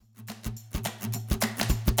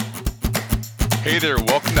Hey there,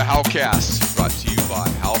 welcome to Howlcast, brought to you by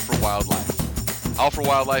Howl for Wildlife. Howl for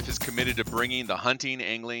Wildlife is committed to bringing the hunting,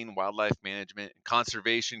 angling, wildlife management, and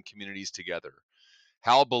conservation communities together.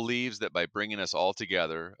 Howl believes that by bringing us all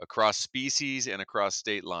together, across species and across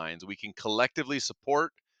state lines, we can collectively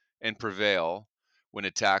support and prevail when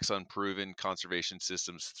attacks on proven conservation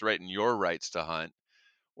systems threaten your rights to hunt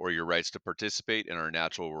or your rights to participate in our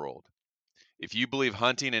natural world. If you believe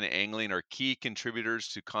hunting and angling are key contributors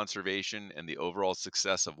to conservation and the overall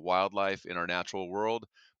success of wildlife in our natural world,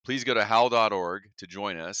 please go to howl.org to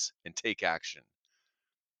join us and take action.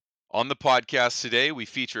 On the podcast today, we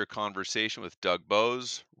feature a conversation with Doug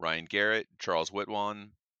Boze, Ryan Garrett, Charles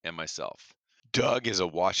Whitwan, and myself. Doug is a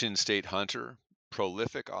Washington State hunter,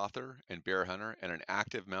 prolific author and bear hunter, and an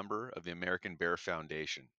active member of the American Bear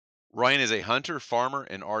Foundation. Ryan is a hunter, farmer,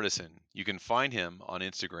 and artisan. You can find him on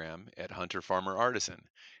Instagram at Hunter Farmer Artisan.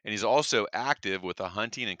 And he's also active with the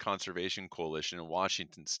Hunting and Conservation Coalition in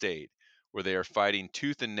Washington State, where they are fighting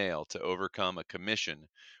tooth and nail to overcome a commission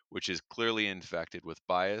which is clearly infected with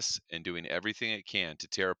bias and doing everything it can to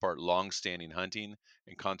tear apart long-standing hunting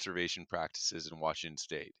and conservation practices in Washington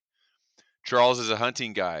State. Charles is a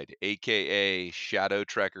hunting guide, aka Shadow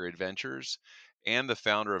Trekker Adventures, and the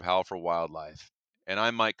founder of Howl for Wildlife. And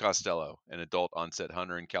I'm Mike Costello, an adult onset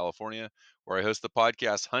hunter in California, where I host the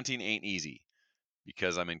podcast Hunting Ain't Easy,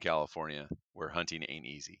 because I'm in California, where hunting ain't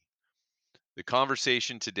easy. The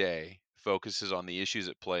conversation today focuses on the issues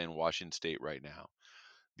at play in Washington State right now.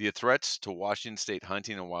 The threats to Washington State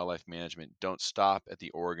hunting and wildlife management don't stop at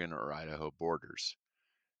the Oregon or Idaho borders.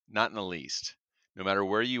 Not in the least. No matter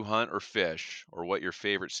where you hunt or fish, or what your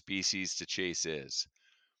favorite species to chase is,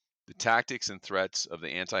 the tactics and threats of the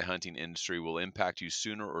anti hunting industry will impact you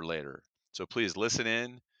sooner or later. So please listen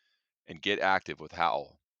in and get active with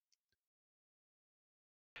Howl.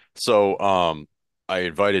 So, I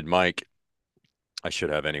invited Mike. I should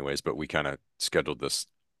have anyways, but we kind of scheduled this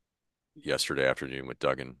yesterday afternoon with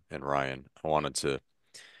Doug and Ryan. I wanted to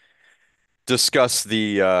discuss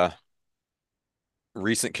the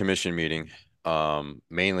recent commission meeting,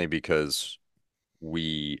 mainly because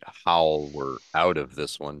we Howl were out of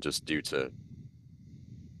this one just due to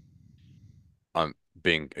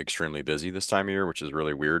being extremely busy this time of year, which is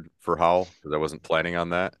really weird for Howl because I wasn't planning on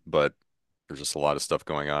that. But there's just a lot of stuff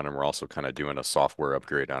going on, and we're also kind of doing a software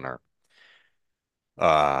upgrade on our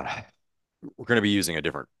uh we're going to be using a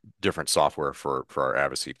different software for our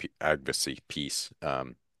advocacy piece,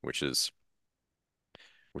 which is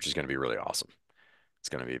going to be really awesome. It's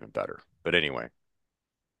going to be even better. But anyway,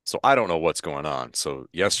 so I don't know what's going on. So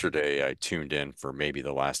yesterday I tuned in for maybe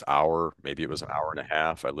the last hour, maybe it was an hour and a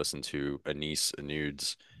half. I listened to Anise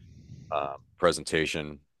Anud's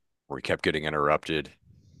presentation where he kept getting interrupted,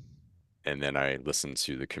 and then I listened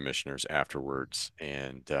to the commissioners afterwards,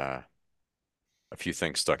 and a few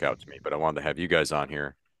things stuck out to me. But I wanted to have you guys on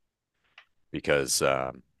here because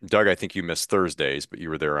Doug, I think you missed Thursdays, but you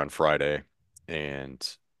were there on Friday,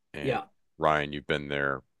 and and Yeah. Ryan, you've been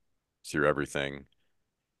there through everything.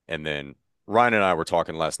 And then Ryan and I were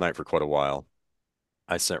talking last night for quite a while.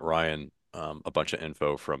 I sent Ryan a bunch of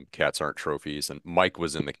info from Cats Aren't Trophies, and Mike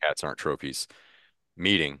was in the Cats Aren't Trophies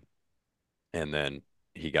meeting, and then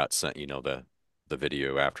he got sent, the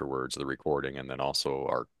video afterwards, the recording, and then also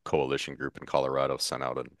our coalition group in Colorado sent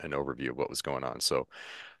out an overview of what was going on. So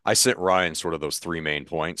I sent Ryan sort of those three main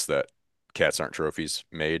points that Cats Aren't Trophies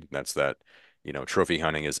made. That's that, trophy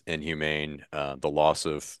hunting is inhumane. The loss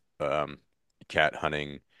of cat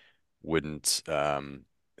hunting wouldn't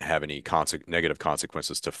have any negative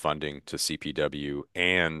consequences to funding to CPW,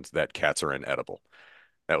 and that cats are inedible.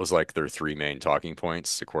 That was like their three main talking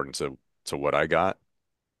points, according to what I got.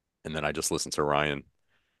 And then I just listened to Ryan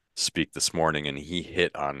speak this morning, and he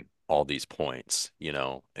hit on all these points,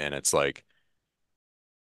 and it's like,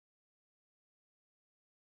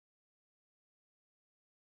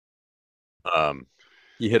 um,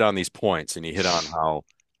 he hit on these points, and he hit on how,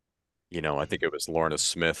 I think it was Lorna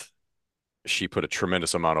Smith. She put a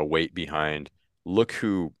tremendous amount of weight behind. Look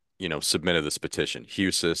who, submitted this petition,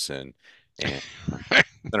 Husis and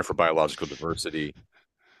Center for Biological Diversity,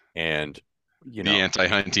 and The anti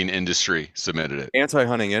hunting industry submitted it.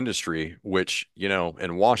 anti-hunting industry, which,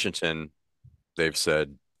 in Washington, they've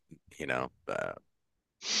said, you know, uh,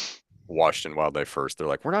 Washington Wildlife First. They're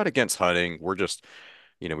like, we're not against hunting. We're just,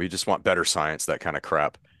 we just want better science, that kind of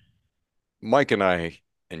crap. Mike and I,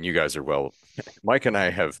 and you guys are well, Mike and I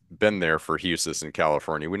have been there for Husis in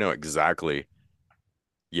California. We know exactly,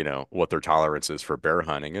 what their tolerance is for bear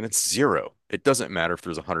hunting, and it's zero. It doesn't matter if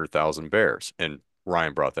there's 100,000 bears. And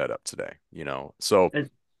Ryan brought that up today, so.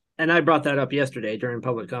 And I brought that up yesterday during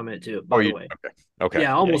public comment too, Oh, by the you way. okay? Okay.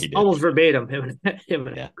 Yeah, Yeah, he did. almost verbatim. Him.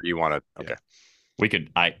 Yeah. You want to? Yeah. Okay. We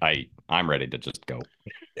could I'm ready to just go.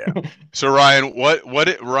 Yeah. So Ryan,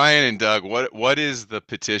 Ryan and Doug, what is the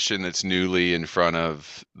petition that's newly in front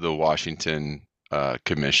of the Washington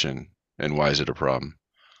Commission, and why is it a problem?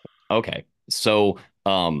 Okay. So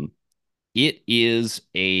it is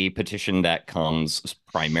a petition that comes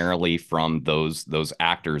primarily from those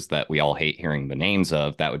actors that we all hate hearing the names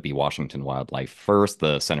of. That would be Washington Wildlife First,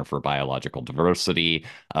 the Center for Biological Diversity,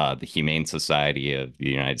 the Humane Society of the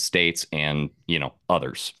United States, and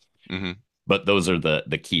others. Mm-hmm. But those are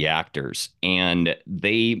the key actors, and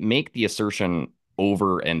they make the assertion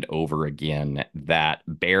over and over again that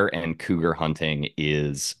bear and cougar hunting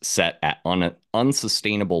is set at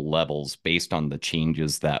unsustainable levels based on the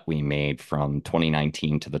changes that we made from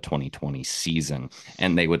 2019 to the 2020 season,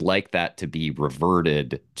 and they would like that to be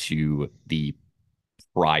reverted to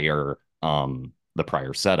prior the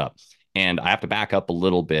prior setup. And I have to back up a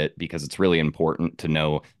little bit because it's really important to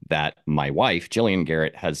know that my wife, Jillian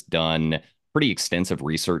Garrett, has done pretty extensive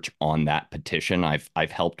research on that petition.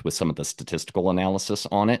 I've helped with some of the statistical analysis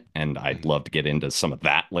on it, and I'd Mm-hmm. love to get into some of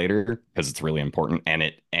that later because it's really important and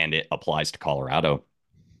it applies to Colorado.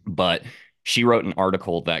 But she wrote an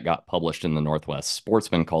article that got published in the Northwest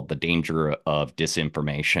Sportsman called "The Danger of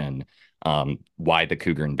Disinformation: Why the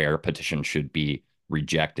Cougar and Bear Petition Should Be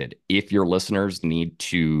Rejected." If your listeners need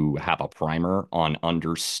to have a primer on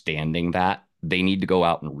understanding that, they need to go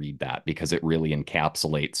out and read that because it really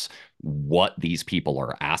encapsulates what these people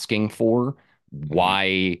are asking for, Mm-hmm.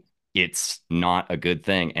 why it's not a good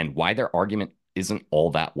thing, and why their argument isn't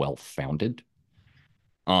all that well founded.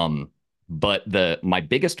 Um, but the my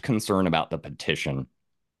biggest concern about the petition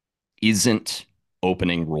isn't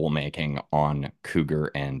opening rulemaking on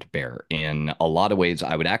cougar and bear. In a lot of ways,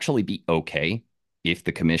 I would actually be okay if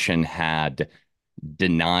the commission had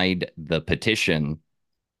denied the petition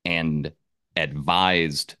and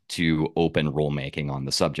advised to open rulemaking on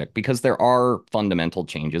the subject because there are fundamental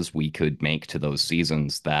changes we could make to those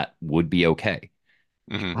seasons that would be okay.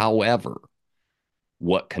 Mm-hmm. However,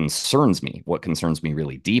 what concerns me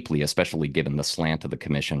really deeply, especially given the slant of the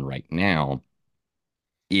commission right now,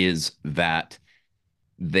 is that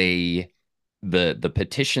they the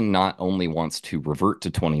petition not only wants to revert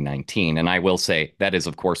to 2019, and I will say that is,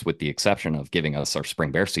 of course, with the exception of giving us our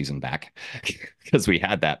spring bear season back, because we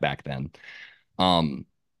had that back then. Um,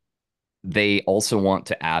 they also want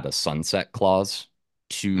to add a sunset clause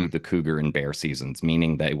to the cougar and bear seasons,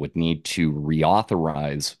 meaning they would need to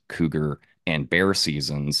reauthorize cougar and bear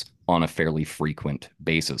seasons on a fairly frequent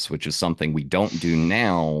basis, which is something we don't do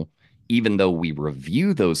now, even though we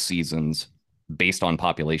review those seasons based on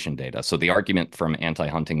population data. So the argument from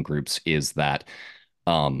anti-hunting groups is that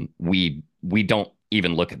we don't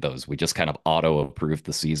even look at those. We just kind of auto approve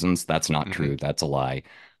the seasons. That's not Mm-hmm. true. That's a lie.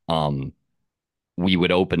 Um, we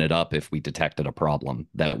would open it up if we detected a problem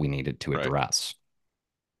that we needed to Right. address.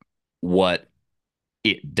 What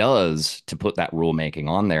it does to put that rulemaking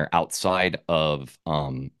on there outside of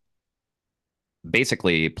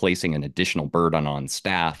basically placing an additional burden on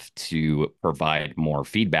staff to provide more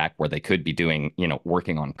feedback where they could be doing,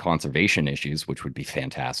 working on conservation issues, which would be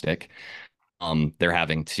fantastic. They're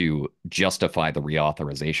having to justify the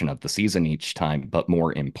reauthorization of the season each time, but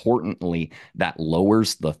more importantly, that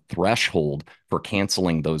lowers the threshold for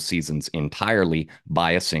canceling those seasons entirely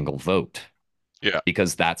by a single vote. Yeah.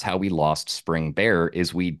 Because that's how we lost Spring Bear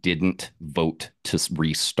is we didn't vote to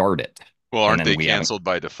restart it. Well, And aren't then they we haven't. canceled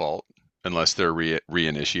by default unless they're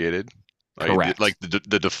reinitiated? Like Correct.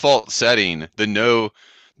 the default setting, the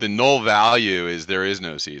null value is there is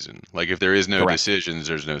no season. Like if there is no Correct. decisions,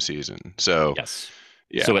 there's no season. So Yes.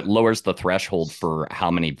 So yeah, it lowers the threshold for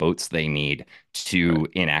how many votes they need right. to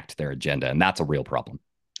enact their agenda. And that's a real problem.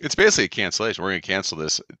 It's basically a cancellation. We're going to cancel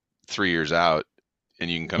this 3 years out, and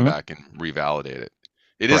you can come Mhm. back and revalidate it.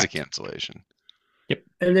 It is a Correct. cancellation. Yep.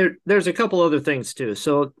 And there's a couple other things too.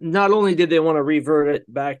 So not only did they want to revert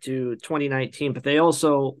it back to 2019, but they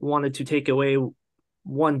also wanted to take away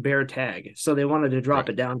one bear tag. So they wanted to drop Right.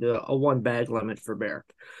 it down to a one bag limit for bear.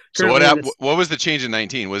 So Currently in this, what was the change in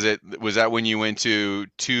 19? Was that when you went to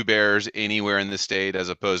two bears anywhere in the state as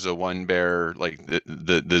opposed to one bear, like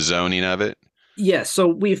the zoning of it? yes. So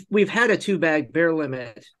we've had a two bag bear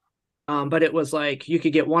limit, but it was like you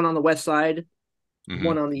could get one on the west side, Mm-hmm.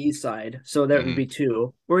 one on the east side. So that would Mm-hmm. be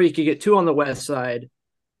two, or you could get two on the west side,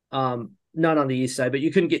 not on the east side, but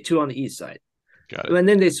you couldn't get two on the east side. Got it. And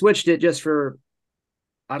then they switched it just for,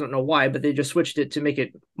 I don't know why, but they just switched it to make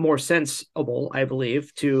it more sensible, I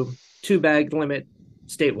believe, to two bag limit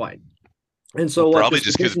statewide. And so Well, what probably this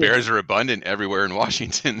just because petition bears is, are abundant everywhere in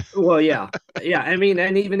Washington. well, yeah, yeah. I mean,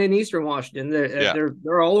 and even in Eastern Washington, Yeah.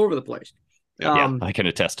 they're all over the place. Yeah. Yeah, I can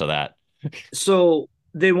attest to that. So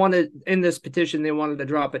they wanted in this petition, they wanted to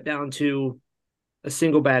drop it down to a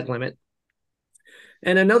single bag limit.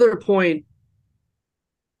 And another point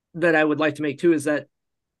that I would like to make too is that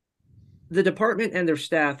the department and their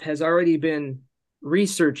staff has already been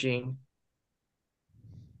researching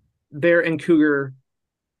bear and cougar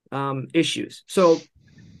issues. So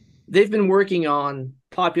they've been working on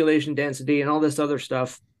population density and all this other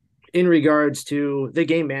stuff in regards to the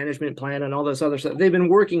game management plan and all this other stuff. They've been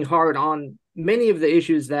working hard on many of the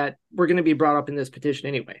issues that were going to be brought up in this petition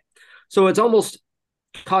anyway. So it's almost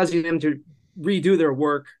causing them to redo their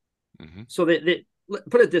work. Mm-hmm. So they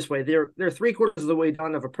put it this way, they're 3/4 of the way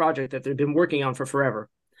done of a project that they've been working on for forever.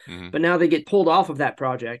 Mm-hmm. But now they get pulled off of that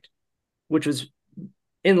project, which was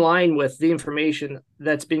in line with the information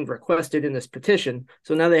that's being requested in this petition.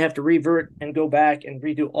 So now they have to revert and go back and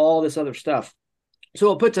redo all this other stuff.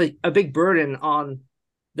 So it puts a big burden on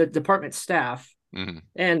the department staff Mm-hmm.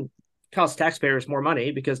 and costs taxpayers more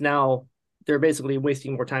money because now they're basically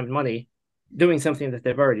wasting more time and money doing something that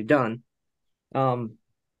they've already done.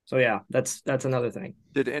 So yeah, that's another thing.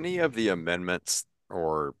 Did any of the amendments,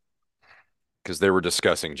 or because they were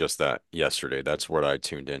discussing just that yesterday, that's what I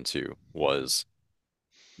tuned into was,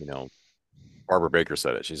 Barbara Baker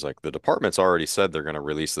said it. She's like, the department's already said they're going to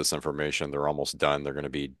release this information. They're almost done. They're going to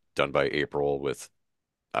be done by April with,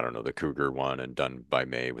 I don't know, the cougar one, and done by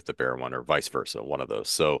May with the bear one, or vice versa, one of those.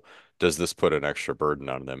 So does this put an extra burden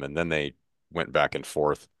on them? And then they went back and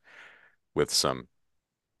forth with some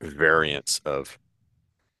variants of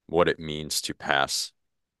what it means to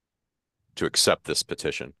accept this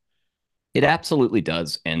petition. It absolutely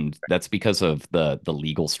does, and that's because of the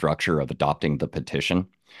legal structure of adopting the petition.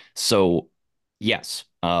 So, yes,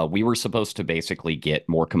 we were supposed to basically get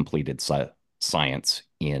more completed science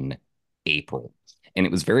in April, and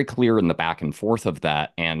it was very clear in the back and forth of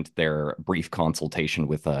that, and their brief consultation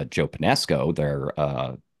with Joe Pinesco,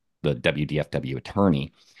 the WDFW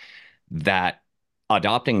attorney, that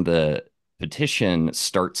adopting the petition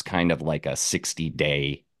starts kind of like a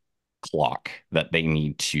 60-day clock that they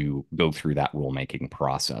need to go through that rulemaking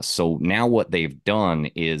process. So now what they've done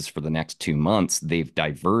is for the next 2 months, they've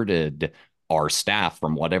diverted our staff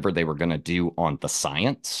from whatever they were going to do on the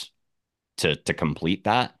science to complete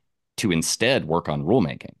that to instead work on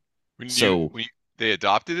rulemaking. They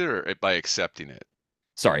adopted it or by accepting it?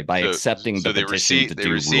 Sorry, by accepting the petition to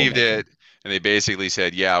do received rulemaking. it, and they basically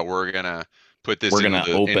said, yeah, we're going to put this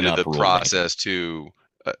into the process to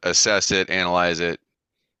assess it, analyze it,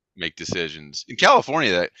 make decisions. In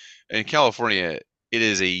California, it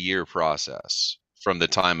is a year process from the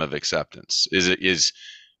time of acceptance.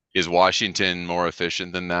 Is Washington more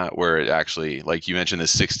efficient than that, where it actually, like you mentioned, the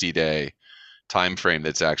 60-day time frame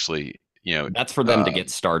that's actually, that's for them to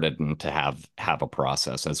get started and to have a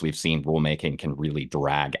process. As we've seen, rulemaking can really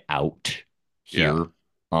drag out here.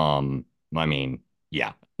 Yeah. I mean,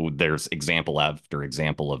 yeah, there's example after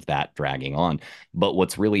example of that dragging on. But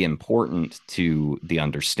what's really important to the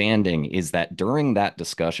understanding is that during that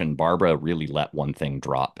discussion, Barbara really let one thing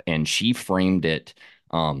drop, and she framed it.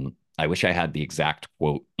 I wish I had the exact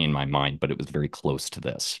quote in my mind, but it was very close to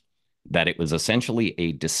this, that it was essentially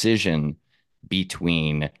a decision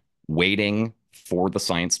between waiting for the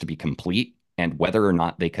science to be complete and whether or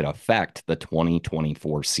not they could affect the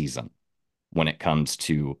 2024 season when it comes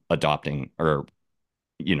to adopting or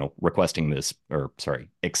requesting this, or sorry,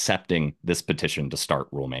 accepting this petition to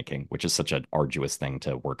start rulemaking, which is such an arduous thing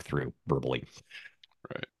to work through verbally.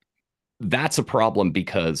 Right. That's a problem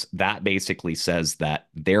because that basically says that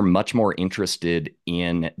they're much more interested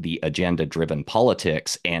in the agenda-driven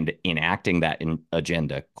politics and enacting that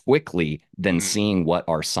agenda quickly than seeing what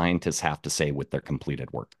our scientists have to say with their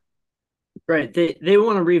completed work. Right. They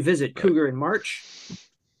want to revisit cougar in March,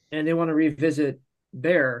 and they want to revisit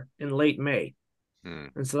bear in late May.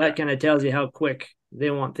 And so that kind of tells you how quick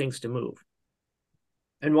they want things to move.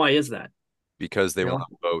 And why is that? Because they want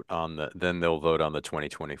to vote on then they'll vote on the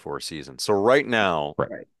 2024 season. So right now,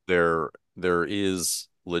 there is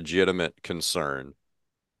legitimate concern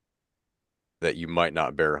that you might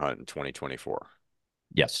not bear hunt in 2024.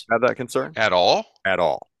 Yes. Have that concern? At all? At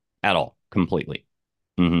all. At all. Completely.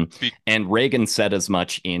 And Reagan said as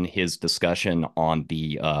much in his discussion on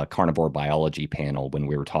the carnivore biology panel when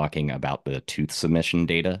we were talking about the tooth submission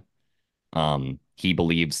data. He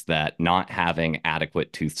believes that not having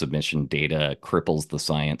adequate tooth submission data cripples the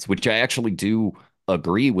science, which I actually do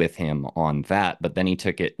agree with him on that. But then he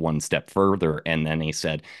took it one step further, and then he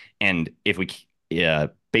said, and if we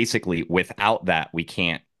basically without that, we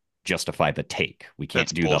can't justify the take. We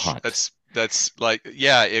can't do the hunt. That's like,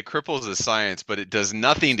 yeah, it cripples the science, but it does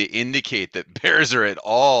nothing to indicate that bears are at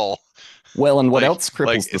all Well, and what like else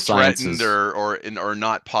cripples the science threatened is or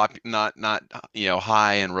not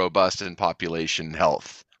high and robust in population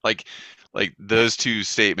health. Like those two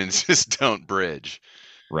statements just don't bridge.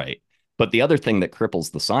 right. But the other thing that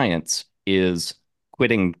cripples the science is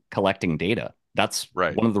quitting collecting data. That's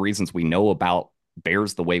Right. one of the reasons we know about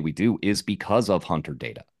bears the way we do is because of hunter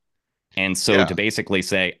data. And so Yeah. to basically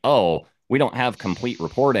say, oh, we don't have complete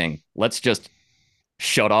reporting, let's just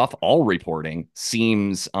shut off all reporting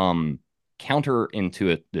seems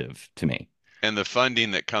counterintuitive to me. And the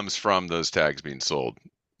funding that comes from those tags being sold,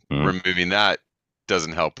 Mm. removing that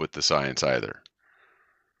doesn't help with the science either.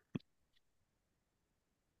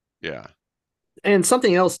 Yeah. And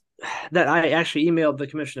something else that I actually emailed the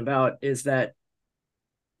commission about is that,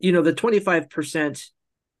 the 25%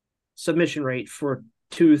 submission rate for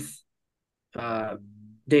tooth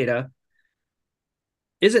data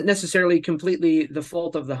isn't necessarily completely the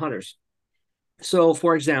fault of the hunters. So,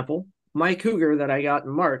 for example, my cougar that I got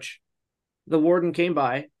in March, the warden came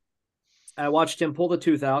by. I watched him pull the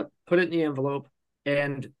tooth out, put it in the envelope,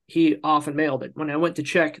 and he off and mailed it. When I went to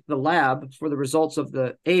check the lab for the results of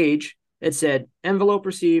the age, it said envelope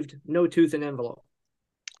received, no tooth in envelope.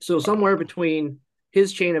 So somewhere between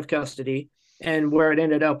his chain of custody and where it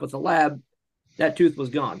ended up with the lab, that tooth was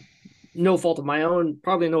gone. No fault of my own,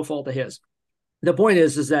 probably no fault of his. The point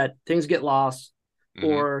is that things get lost,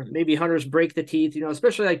 or maybe hunters break the teeth,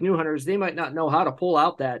 especially like new hunters, they might not know how to pull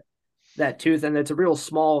out that tooth, and it's a real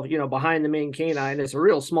small, behind the main canine, it's a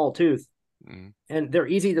real small tooth, and they're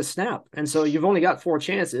easy to snap. And so you've only got 4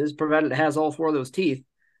 chances, provided it has all 4 of those teeth.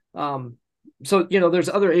 So, there's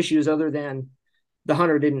other issues other than the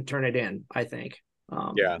hunter didn't turn it in, I think.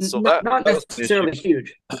 Yeah, so not that necessarily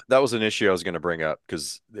huge. That was an issue I was going to bring up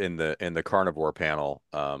because in the carnivore panel,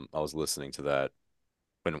 I was listening to that.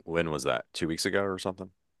 When was that? 2 weeks ago or something?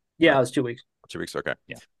 Yeah, it was 2 weeks. 2 weeks. Okay.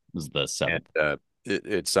 Yeah, it was the 7th. And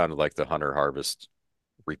it sounded like the hunter harvest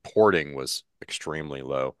reporting was extremely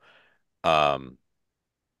low,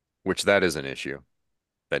 which that is an issue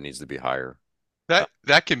that needs to be higher.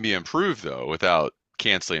 That can be improved though without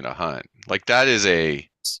canceling a hunt. Like that's a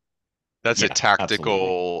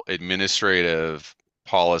tactical, administrative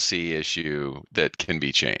policy issue that can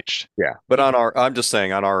be changed. Yeah, but I'm just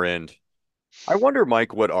saying on our end, I wonder,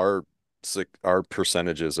 Mike, what our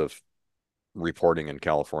percentages of reporting in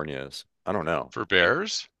California is. I don't know. For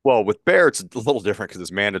bears? Well, with bear, it's a little different because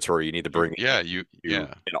it's mandatory. You need to bring it in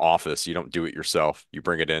office. You don't do it yourself. You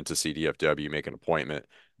bring it into CDFW, you make an appointment.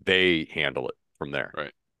 They handle it from there.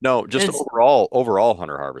 Right. No, just overall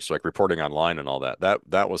hunter harvest, like reporting online and all that.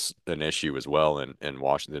 That was an issue as well in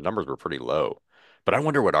Washington. The numbers were pretty low. But I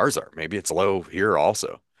wonder what ours are. Maybe it's low here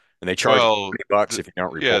also. And they charge $20 if you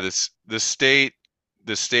don't report. Yeah,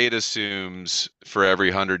 the state assumes for every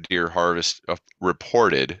 100 deer harvest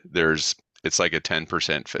reported, it's like a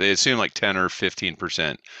 10%. They assume like 10 or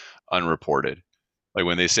 15% unreported. Like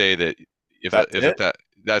when they say that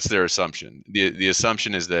that's their assumption. The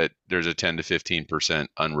assumption is that there's a 10 to 15%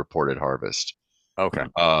 unreported harvest. Okay.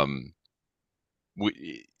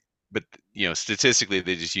 But statistically,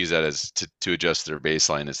 they just use that as to adjust their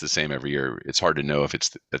baseline. It's the same every year. It's hard to know if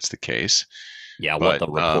that's the case. Yeah, what the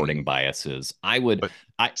reporting bias is.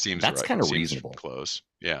 That's kind of reasonable. Close.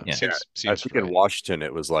 Yeah. Seems I think right. In Washington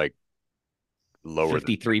it was like lower.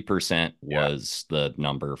 53% was the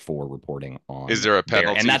number for reporting on. Is there a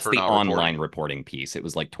penalty? And that's for the not online reporting piece. It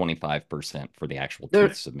was like 25% for the actual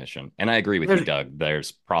tooth submission. And I agree with you, Doug.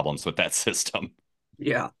 There's problems with that system.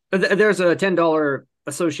 Yeah, there's a $10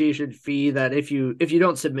 association fee that if you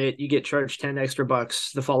don't submit, you get charged 10 extra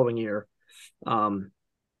bucks the following year.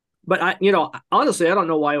 But honestly, I don't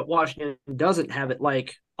know why Washington doesn't have it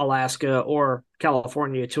like Alaska or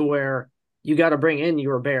California to where you got to bring in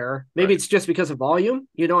your bear. Maybe It's just because of volume.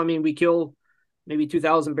 We kill maybe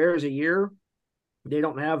 2,000 bears a year. They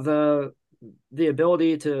don't have the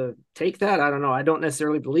ability to take that. I don't know. I don't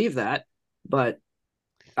necessarily believe that, but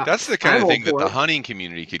that's the kind of thing that the hunting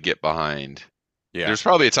community could get behind. Yeah, there's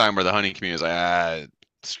probably a time where the hunting community is like,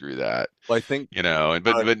 screw that. Well, I think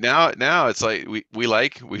but now it's like we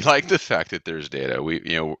like the fact that there's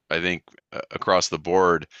data. I think across the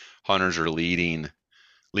board, hunters are leading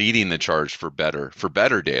the charge for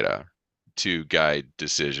better data to guide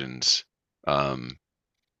decisions. That's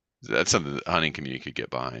something the hunting community could get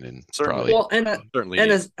behind, and certainly. Certainly.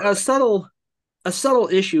 A subtle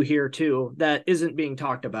issue here too that isn't being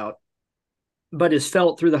talked about, but is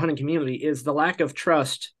felt through the hunting community, is the lack of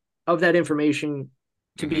trust of that information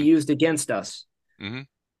to be used against us.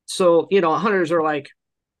 So, hunters are like,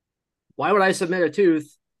 why would I submit a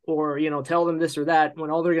tooth or, tell them this or that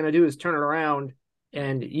when all they're going to do is turn it around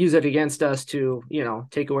and use it against us to,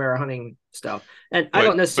 take away our hunting stuff. And I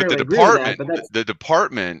don't necessarily agree with that, but the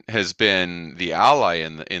department has been the ally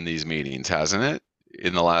in these meetings, hasn't it?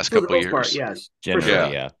 In the last for the couple of most part, years. yes.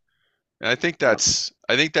 Generally, yeah. And I think that's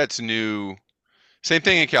new. Same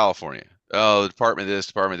thing in California. Oh, the department this,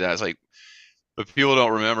 department that. It's like, but people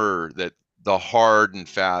don't remember that the hard and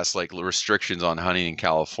fast like restrictions on hunting in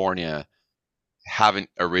California haven't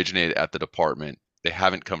originated at the department. They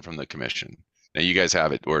haven't come from the commission. Now you guys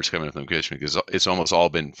have it where it's coming from the commission because it's almost all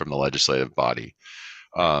been from the legislative body.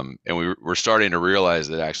 And we're starting to realize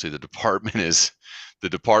that actually the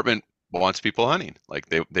department wants people hunting. Like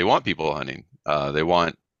they want people hunting. They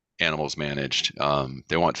want animals managed.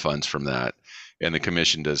 They want funds from that, and the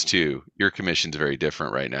commission does too. Your commission's very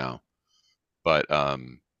different right now, but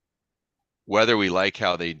whether we like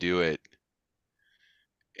how they do it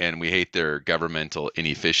and we hate their governmental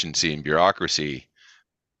inefficiency and bureaucracy,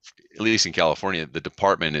 at least in California, the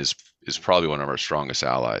department is probably one of our strongest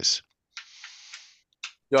allies.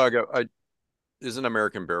 Doug, isn't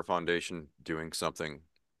American Bear Foundation doing something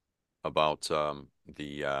about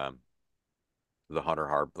the Hunter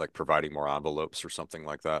Harbor, like providing more envelopes or something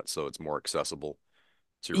like that, so it's more accessible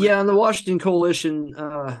to? Yeah, and the Washington Coalition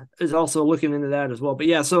is also looking into that as well. But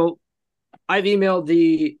yeah, so I've emailed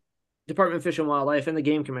the Department of Fish and Wildlife and the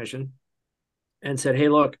Game Commission and said, hey,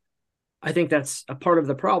 look, I think that's a part of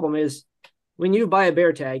the problem is when you buy a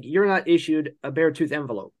bear tag, you're not issued a bear tooth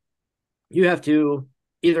envelope. You have to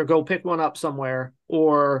either go pick one up somewhere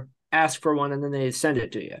or ask for one and then they send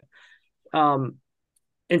it to you.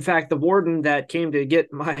 In fact, the warden that came to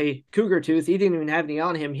get my cougar tooth, he didn't even have any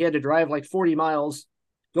on him. He had to drive like 40 miles,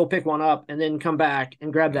 go pick one up, and then come back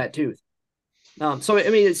and grab that tooth. So I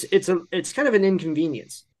mean, it's kind of an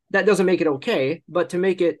inconvenience. That doesn't make it okay, but to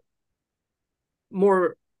make it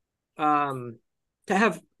more, to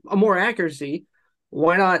have a more accuracy,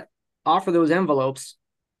 why not offer those envelopes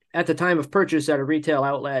at the time of purchase at a retail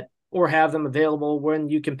outlet, or have them available when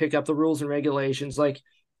you can pick up the rules and regulations? Like,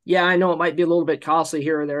 yeah, I know it might be a little bit costly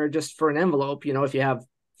here or there just for an envelope, if you have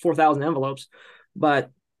 4,000 envelopes,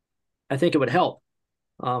 but I think it would help.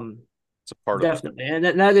 It's a part definitely. And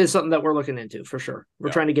that is something that we're looking into for sure.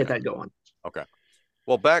 We're trying to get that going. Okay.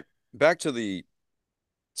 Well, back to the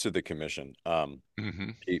commission.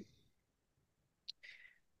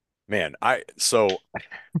 Man,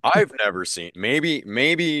 I've never seen,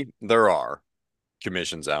 maybe there are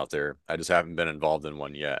commissions out there. I just haven't been involved in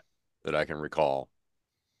one yet that I can recall.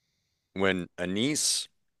 When Anude,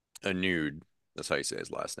 that's how you say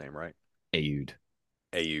his last name, right? Aoud.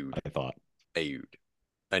 I thought. Aoud.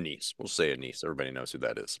 Anis. We'll say Anis. Everybody knows who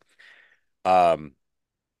that is.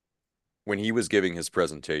 When he was giving his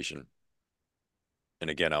presentation, and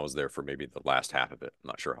again, I was there for maybe the last half of it. I'm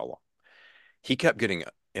not sure how long. He kept getting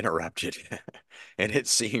interrupted, and it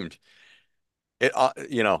seemed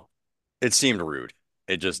rude.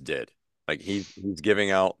 It just did. Like he's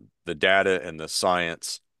giving out the data and the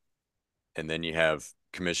science, and then you have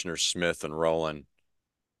Commissioner Smith and Rowland,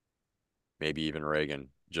 maybe even Reagan,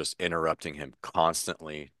 just interrupting him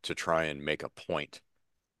constantly to try and make a point.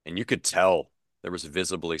 And you could tell there was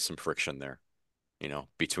visibly some friction there,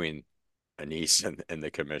 between Anis and the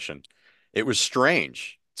commission. It was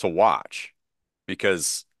strange to watch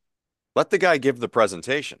because let the guy give the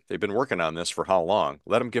presentation. They've been working on this for how long?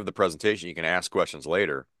 Let him give the presentation. You can ask questions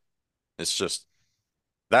later. It's just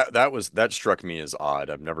that struck me as odd.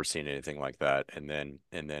 I've never seen anything like that. And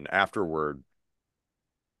then afterward,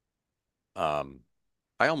 I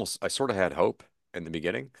sort of had hope in the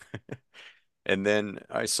beginning. And then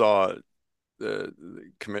I saw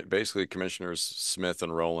basically Commissioners Smith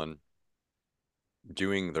and Rowland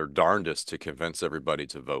doing their darndest to convince everybody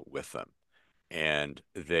to vote with them. And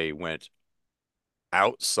they went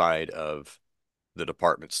outside of the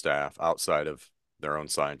department staff, outside of their own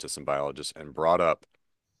scientists and biologists, and brought up,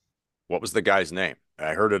 what was the guy's name?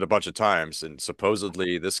 I heard it a bunch of times, and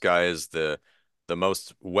supposedly this guy is the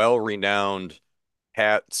most well-renowned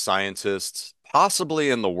hat scientist possibly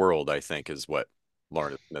in the world, I think, is what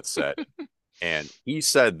Lawrence Smith said. And he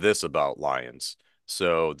said this about lions.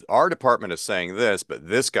 So our department is saying this, but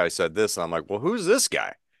this guy said this. And I'm like, well, who's this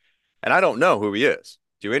guy? And I don't know who he is.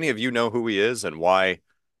 Do any of you know who he is and why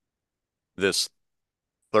this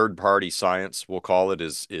third-party science, we'll call it,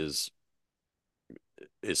 is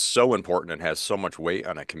so important and has so much weight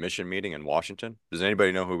on a commission meeting in Washington? Does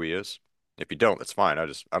anybody know who he is? If you don't, that's fine. I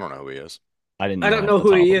don't know who he is. I don't know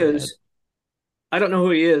who he is. I don't know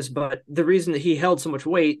who he is, but the reason that he held so much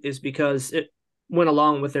weight is because it went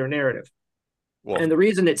along with their narrative. Well, And the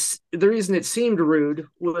reason it seemed rude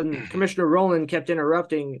when Commissioner Rowland kept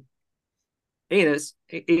interrupting Anus,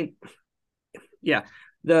 yeah,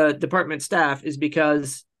 the department staff, is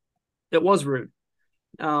because it was rude.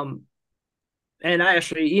 And I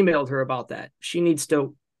actually emailed her about that. She needs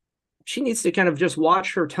to kind of just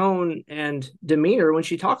watch her tone and demeanor when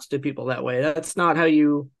she talks to people that way. That's not how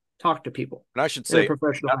you talk to people and in a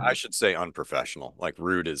professional I manner. should say unprofessional. Like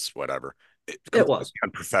rude is whatever. It was.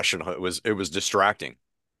 Unprofessional. It was distracting.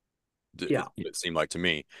 Yeah. It seemed like to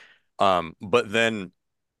me. But then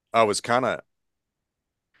I was kind of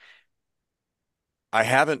I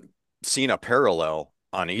haven't seen a parallel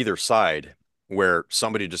on either side where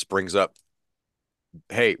somebody just brings up,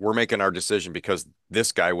 "Hey, we're making our decision because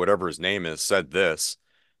this guy, whatever his name is, said this,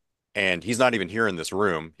 and he's not even here in this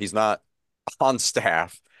room. He's not on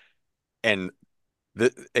staff, and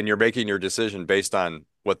and you're making your decision based on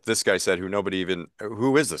what this guy said,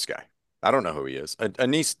 who is this guy? I don't know who he is."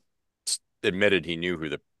 Anise admitted he knew who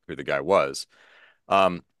the guy was.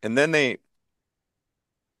 And then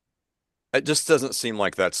it just doesn't seem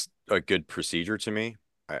like that's a good procedure to me.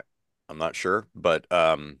 I'm not sure, but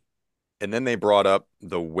and then they brought up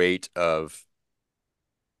the weight of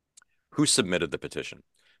who submitted the petition,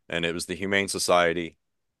 and it was the Humane Society,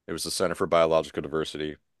 it was the Center for Biological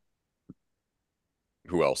Diversity.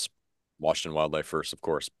 Who else? Washington Wildlife First, of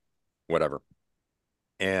course, whatever.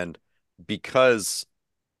 And because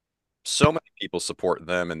so many people support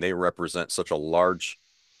them and they represent such a large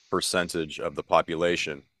percentage of the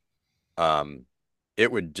population, um,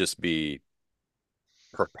 it would just be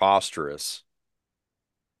preposterous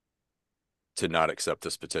to not accept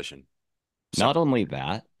this petition. Not only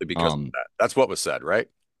that, Because of that. That's what was said, right?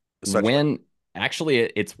 Essentially. when actually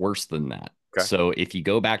it's worse than that. Okay. So if you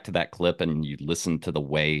go back to that clip and you listen to the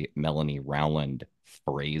way Melanie Rowland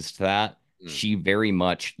phrased that, she very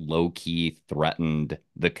much low-key threatened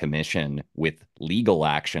the commission with legal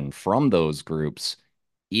action from those groups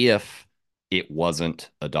if it wasn't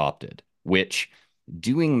adopted, which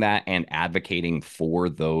doing that and advocating for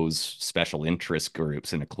those special interest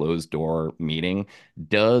groups in a closed door meeting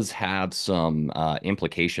does have some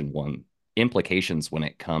implications when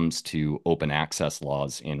it comes to open access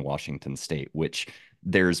laws in Washington state, which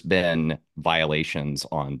there's been violations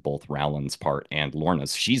on both Rowland's part and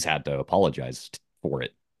Lorna's. She's had to apologize for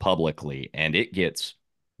it publicly, and it gets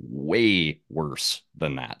way worse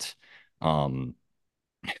than that. I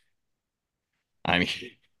mean,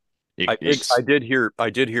 I did hear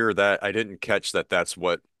that. I didn't catch that. That's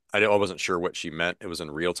what I wasn't sure what she meant. It was in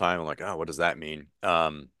real time. I'm like, oh, what does that mean?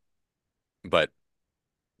 But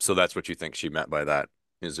so that's what you think she meant by that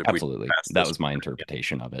is if we absolutely. pass That this, was my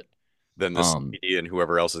interpretation of it. then the CBD and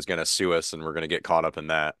whoever else is going to sue us, and we're going to get caught up in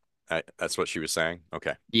that. That's what she was saying.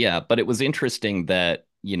 Okay. Yeah, but it was interesting that,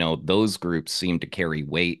 those groups seem to carry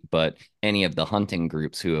weight, but any of the hunting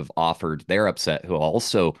groups who have offered their upset, who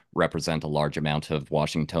also represent a large amount of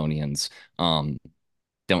Washingtonians, don't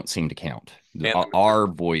seem to count. Our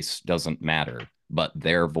voice doesn't matter, but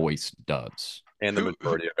their voice does. And the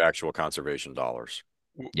majority of actual conservation dollars.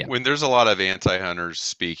 Yeah. When there's a lot of anti-hunters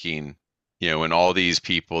speaking, when all these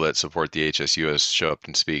people that support the HSUS show up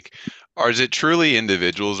and speak, is it truly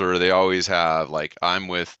individuals, or do they always have like, I'm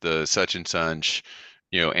with the such and such,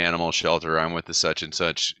 animal shelter, I'm with the such and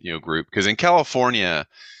such, group? Because in California,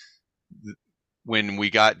 when we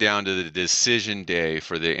got down to the decision day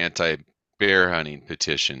for the anti-bear hunting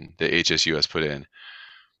petition that HSUS put in,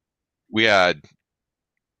 we had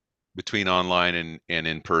between online and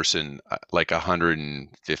in person, like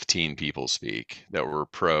 115 people speak that were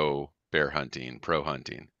pro bear hunting, pro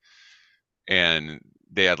hunting. And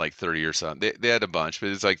they had like 30 or something. They had a bunch, but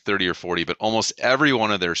it's like 30 or 40. But almost every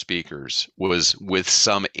one of their speakers was with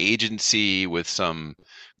some agency, with some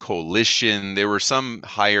coalition. There were some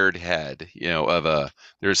hired head,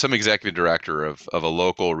 there's some executive director of a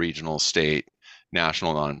local, regional, state,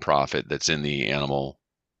 national nonprofit that's in the animal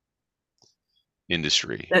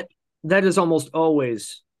industry. That is almost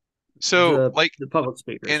always so the public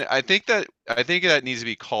speakers. And I think that needs to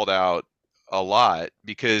be called out a lot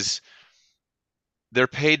because they're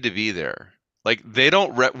paid to be there. Like we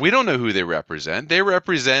don't know who they represent. They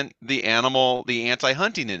represent the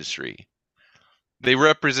anti-hunting industry. They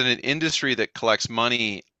represent an industry that collects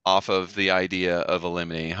money off of the idea of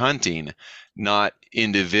eliminating hunting, not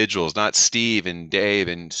individuals, not Steve and Dave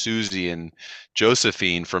and Susie and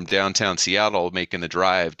Josephine from downtown Seattle making the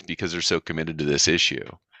drive because they're so committed to this issue.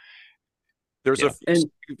 There's a few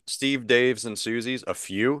Steve, Daves, and Susies, a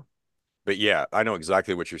few, but yeah, I know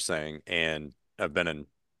exactly what you're saying, and I've been in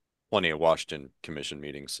plenty of Washington Commission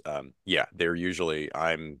meetings. Yeah, they're usually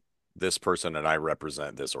I'm this person and I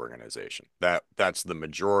represent this organization. That's the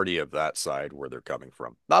majority of that side where they're coming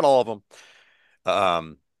from. Not all of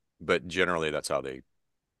them. But generally that's how they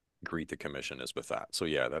greet the commission is with that. So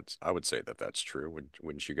yeah, I would say that that's true.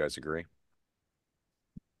 Wouldn't you guys agree?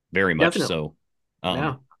 Very much Definitely. so.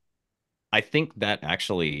 Yeah. I think that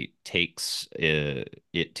actually takes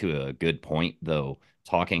it to a good point, though,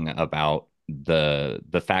 talking about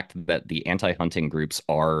the fact that the anti-hunting groups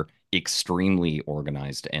are extremely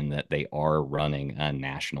organized and that they are running a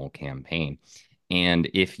national campaign. And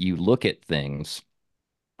if you look at things,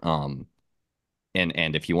 um,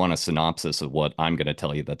 and if you want a synopsis of what I'm going to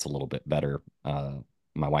tell you, that's a little bit better.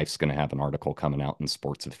 My wife's going to have an article coming out in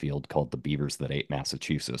Sports Afield called "The Beavers That Ate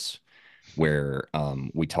Massachusetts," where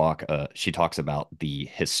she talks about the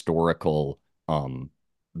historical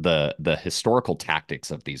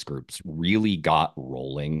tactics of these groups really got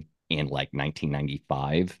rolling in like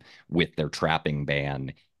 1995 with their trapping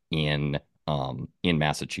ban in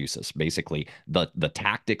Massachusetts. Basically, the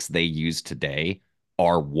tactics they use today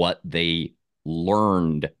are what they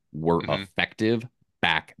learned were Mm-hmm. effective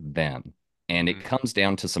back then. And it comes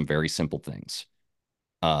down to some very simple things.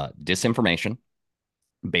 Disinformation,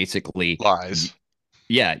 basically. Lies.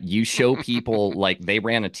 Yeah, you show people like they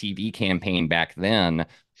ran a TV campaign back then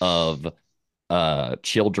of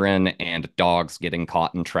children and dogs getting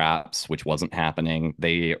caught in traps, which wasn't happening.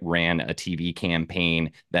 They ran a TV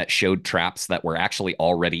campaign that showed traps that were actually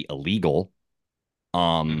already illegal.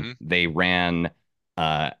 They ran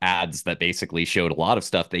ads that basically showed a lot of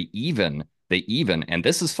stuff. They even, and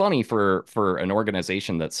this is funny for an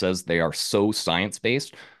organization that says they are so science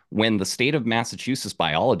based. When the state of Massachusetts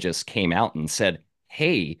biologists came out and said,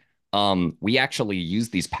 "Hey, we actually use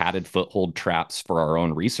these padded foothold traps for our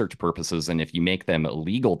own research purposes, and if you make them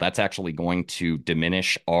illegal, that's actually going to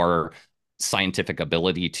diminish our scientific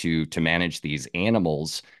ability to manage these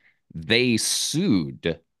animals." They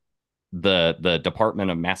sued the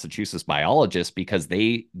Department of Massachusetts biologists because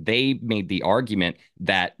they made the argument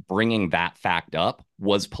that bringing that fact up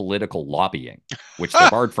was political lobbying, which they're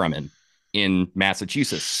barred from in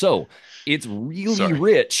Massachusetts. So it's really Sorry.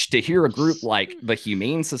 rich to hear a group like the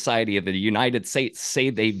Humane Society of the United States say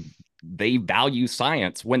they value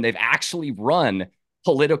science when they've actually run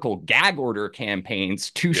political gag order campaigns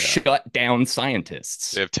to Yeah. shut down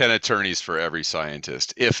scientists. They have 10 attorneys for every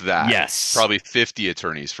scientist, if that. Yes. Probably 50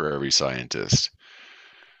 attorneys for every scientist.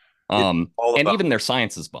 And even their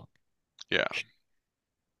science is bunk. Yeah.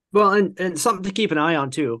 Well, and something to keep an eye on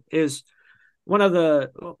too is one of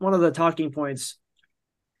the talking points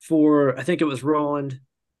for, I think it was Roland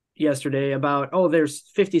yesterday, about, oh, there's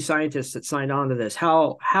 50 scientists that signed on to this.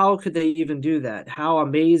 How could they even do that? How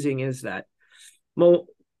amazing is that? Well,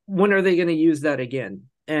 when are they going to use that again?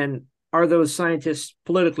 And are those scientists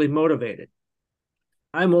politically motivated?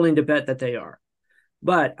 I'm willing to bet that they are.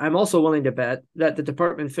 But I'm also willing to bet that the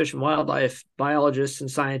Department of Fish and Wildlife biologists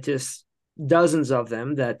and scientists, dozens of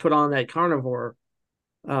them that put on that carnivore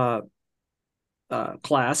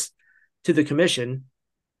class to the commission,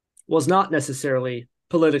 was not necessarily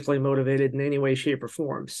politically motivated in any way, shape, or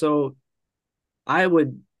form. So I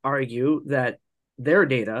would argue that their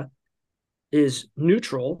data is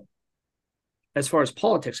neutral as far as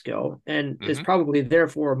politics go, and is probably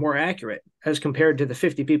therefore more accurate as compared to the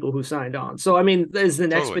 50 people who signed on. So, I mean, is the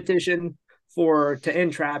next petition to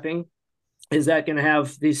end trapping, is that going to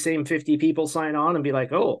have these same 50 people sign on and be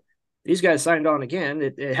like, oh, these guys signed on again?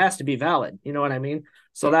 It has to be valid. You know what I mean?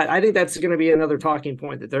 So that, I think that's going to be another talking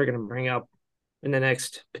point that they're going to bring up in the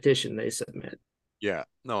next petition they submit. Yeah,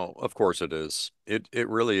 no, of course it is. It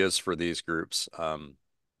really is for these groups.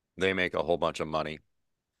 They make a whole bunch of money.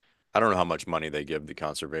 I don't know how much money they give the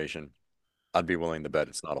conservation. I'd be willing to bet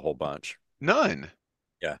it's not a whole bunch. None.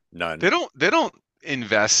 Yeah, none. They don't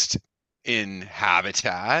invest in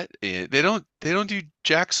habitat. They don't do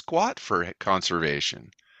jack squat for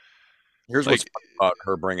conservation. Here's what's fun about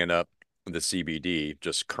her bringing up the CBD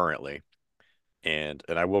just currently, and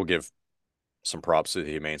I will give some props to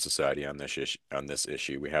the Humane Society on this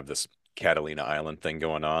issue. We have this Catalina Island thing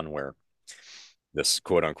going on where this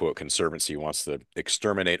quote unquote conservancy wants to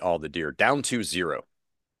exterminate all the deer down to zero,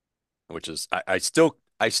 which is I still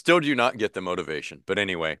do not get the motivation. But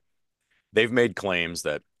anyway, they've made claims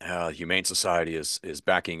that Humane Society is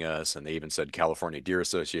backing us, and they even said California Deer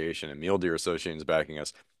Association and Mule Deer Association is backing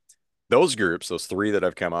us. Those groups, those three that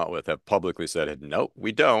I've come out with, have publicly said, no,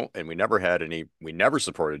 we don't. And we never had any, we never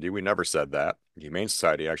supported you. We never said that. The Humane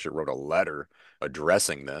Society actually wrote a letter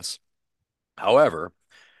addressing this. However,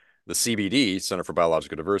 the CBD, Center for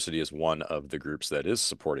Biological Diversity, is one of the groups that is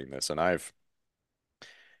supporting this. And I've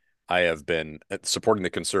I have been supporting the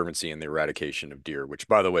Conservancy in the eradication of deer, which,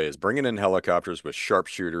 by the way, is bringing in helicopters with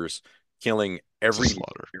sharpshooters, killing It's a every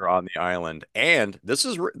slaughter. deer on the island. And this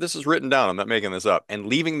is written down. I'm not making this up. And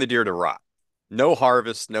leaving the deer to rot. No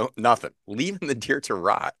harvest, no nothing. Leaving the deer to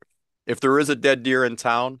rot. If there is a dead deer in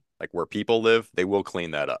town, like where people live, they will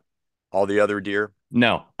clean that up. All the other deer.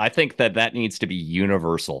 No, I think that needs to be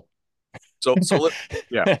universal.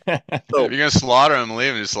 Yeah. If So you're gonna slaughter them,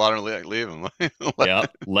 leave them. Just slaughter them, leave them. Yeah,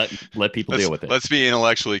 let people deal with it. Let's be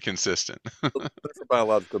intellectually consistent. the Center for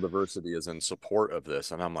Biological Diversity is in support of this,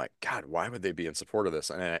 and I'm like, God, why would they be in support of this?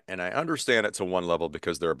 And I understand it to one level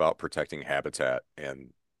because they're about protecting habitat,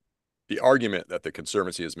 and the argument that the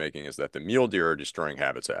Conservancy is making is that the mule deer are destroying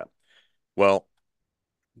habitat. Well,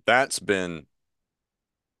 that's been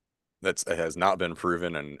it has not been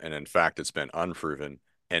proven, and in fact, it's been unproven.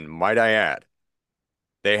 And might I add,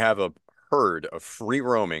 they have a herd of free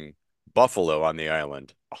roaming buffalo on the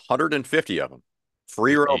island, 150 of them,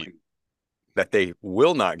 free roaming, that they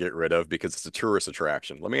will not get rid of because it's a tourist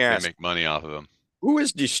attraction. Let me They ask, make money off of them. who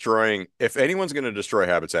is destroying, if anyone's going to destroy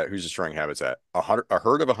habitat, who's destroying habitat? A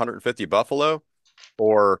herd of 150 buffalo,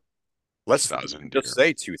 or let's 2,000 just deer.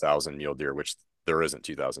 say 2,000 mule deer, which there isn't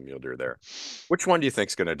 2,000 mule deer there. Which one do you think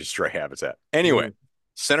is going to destroy habitat? Anyway,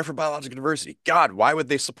 Center for Biological Diversity. God, why would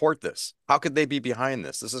they support this? How could they be behind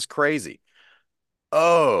this? This is crazy.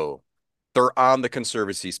 Oh, they're on the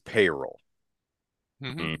Conservancy's payroll.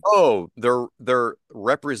 Mhm. Oh, they're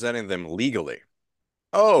representing them legally.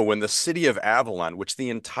 Oh, when the city of Avalon, which the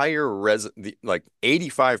entire like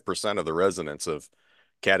 85% of the residents of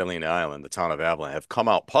Catalina Island, the town of Avalon, have come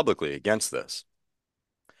out publicly against this.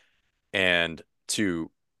 And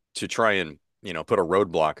to try and, put a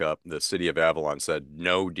roadblock up, the city of Avalon said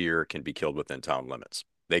no deer can be killed within town limits.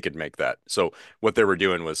 They could make that. So what they were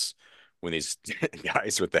doing was when these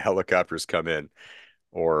guys with the helicopters come in,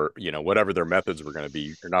 or, whatever their methods were going to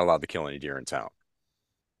be, you're not allowed to kill any deer in town.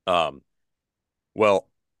 Well,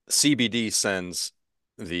 CBD sends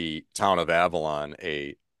the town of Avalon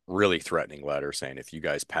a really threatening letter saying, if you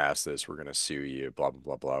guys pass this, we're going to sue you, blah, blah,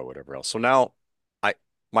 blah, blah, whatever else. So now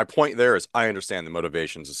my point there is I understand the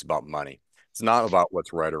motivations. It's about money. It's not about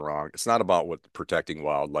what's right or wrong. It's not about what protecting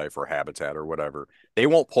wildlife or habitat or whatever. They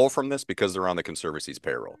won't pull from this because they're on the Conservancy's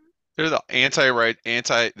payroll. They're the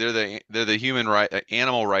they're the human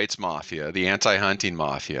animal rights mafia, the anti-hunting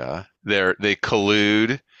mafia. They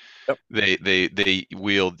collude. Yep. They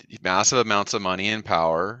wield massive amounts of money and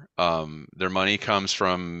power. Their money comes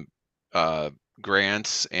from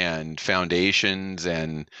grants and foundations,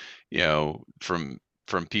 and from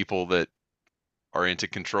people that are into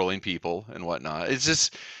controlling people and whatnot. It's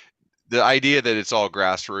just the idea that it's all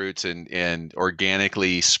grassroots and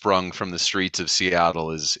organically sprung from the streets of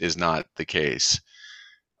Seattle is not the case.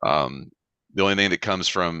 The only thing that comes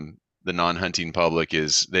from the non-hunting public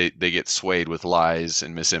is they get swayed with lies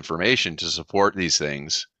and misinformation to support these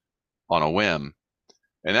things on a whim.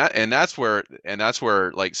 And that's where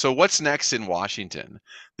like, so what's next in Washington?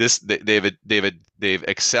 They've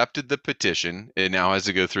accepted the petition. It now has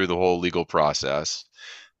to go through the whole legal process.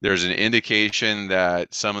 There's an indication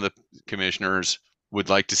that some of the commissioners would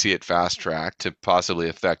like to see it fast tracked to possibly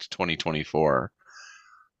affect 2024.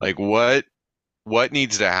 Like what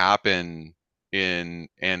needs to happen and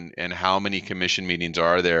how many commission meetings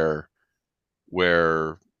are there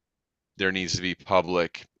where there needs to be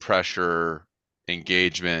public pressure,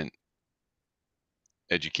 engagement,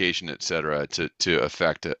 education, et cetera, to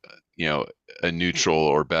affect a neutral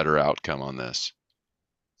or better outcome on this?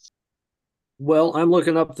 Well, I'm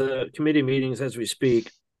looking up the committee meetings as we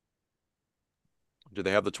speak. Do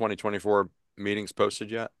they have the 2024 meetings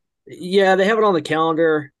posted yet? Yeah, they have it on the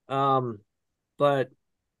calendar. But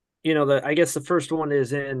I guess the first one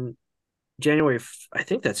is in January. I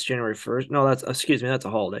think that's January 1st. No, that's a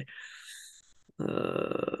holiday.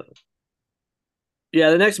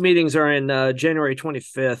 Yeah, the next meetings are in January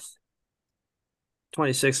 25th,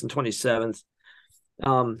 26th, and 27th.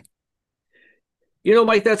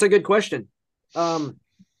 Mike, that's a good question. I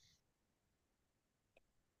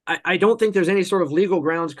don't think there's any sort of legal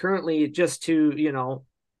grounds currently just to,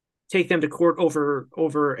 take them to court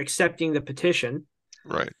over accepting the petition.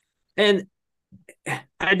 Right. And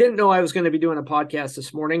I didn't know I was going to be doing a podcast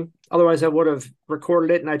this morning. Otherwise, I would have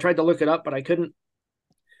recorded it, and I tried to look it up, but I couldn't.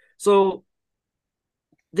 So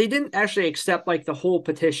they didn't actually accept like the whole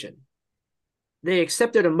petition. They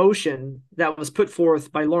accepted a motion that was put forth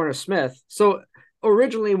by Lorna Smith. So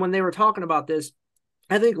originally, when they were talking about this,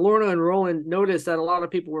 I think Lorna and Roland noticed that a lot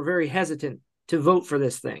of people were very hesitant to vote for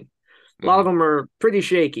this thing. A lot of them are pretty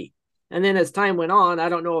shaky. And then as time went on, I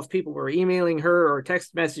don't know if people were emailing her or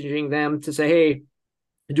text messaging them to say, hey,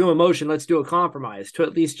 do a motion, let's do a compromise to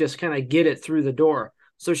at least just kind of get it through the door.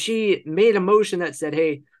 So she made a motion that said,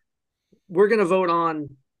 hey, we're going to vote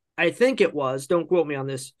on, I think it was, don't quote me on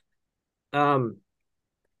this, creating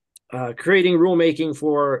rulemaking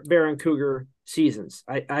for bear and cougar seasons.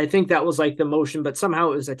 I think that was like the motion, but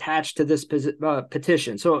somehow it was attached to this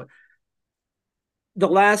petition. So the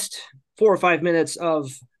last 4 or 5 minutes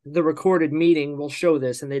of the recorded meeting will show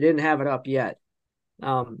this, and they didn't have it up yet.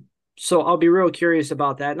 So I'll be real curious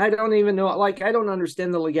about that. And I don't even know, like, I don't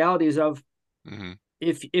understand the legalities of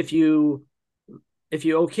if you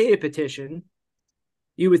okay a petition,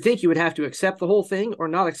 you would think you would have to accept the whole thing or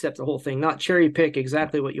not accept the whole thing, not cherry pick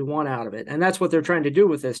exactly what you want out of it. And that's what they're trying to do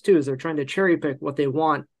with this too, is they're trying to cherry pick what they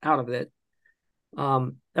want out of it,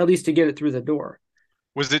 at least to get it through the door.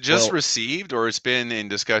 Was it just received, or it's been in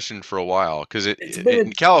discussion for a while? Because in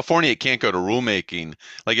in California, it can't go to rulemaking.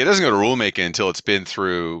 Like, it doesn't go to rulemaking until it's been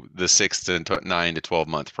through the 6 to 9 to 12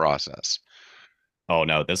 month process. Oh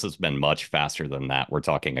no, this has been much faster than that. We're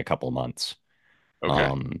talking a couple months.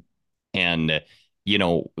 Okay. And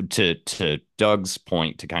to Doug's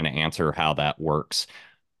point, to kind of answer how that works,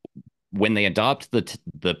 when they adopt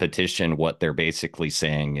the petition, what they're basically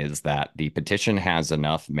saying is that the petition has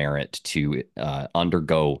enough merit to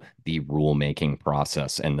undergo the rulemaking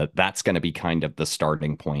process, and that's going to be kind of the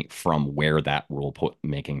starting point from where that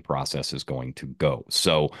rule-making process is going to go.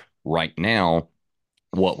 So right now,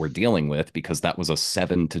 what we're dealing with, because that was a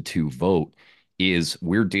 7-2 vote, is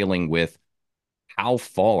we're dealing with how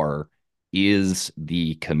far is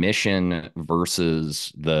the commission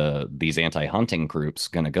versus these anti-hunting groups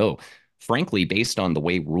going to go? Frankly, based on the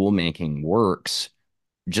way rulemaking works,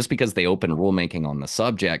 just because they open rulemaking on the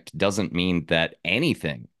subject doesn't mean that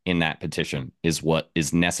anything in that petition is what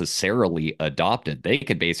is necessarily adopted. They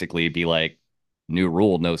could basically be like, new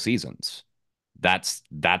rule, no seasons. That's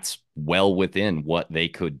well within what they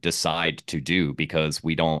could decide to do because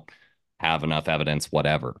we don't have enough evidence,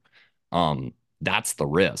 whatever. That's the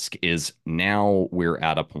risk, is now we're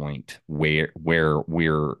at a point where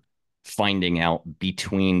we're finding out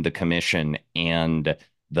between the commission and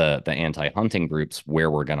the anti-hunting groups where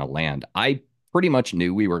we're going to land. I pretty much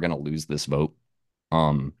knew we were going to lose this vote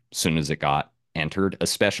soon as it got entered,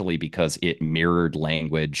 especially because it mirrored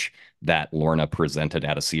language that Lorna presented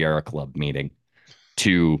at a Sierra Club meeting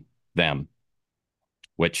to them,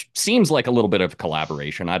 which seems like a little bit of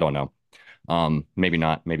collaboration. I don't know. Maybe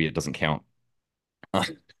not. Maybe it doesn't count.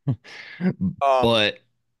 But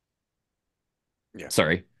yeah.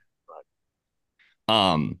 Sorry.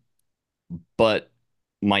 But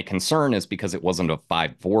my concern is because it wasn't a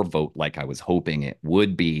 5-4 vote like I was hoping it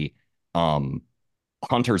would be.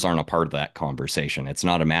 Hunters aren't a part of that conversation. It's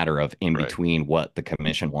not a matter of in between what the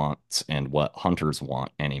commission wants and what hunters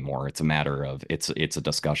want anymore. It's a matter of it's a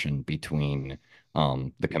discussion between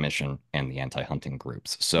the commission and the anti-hunting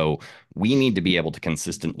groups. So we need to be able to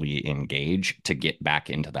consistently engage to get back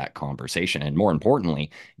into that conversation, and more importantly,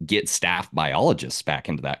 get staff biologists back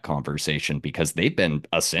into that conversation, because they've been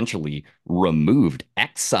essentially removed,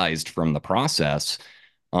 excised from the process.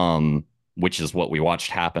 Which is what we watched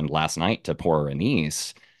happen last night to poor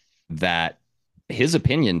Anise, that his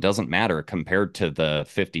opinion doesn't matter compared to the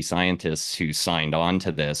 50 scientists who signed on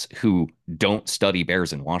to this who don't study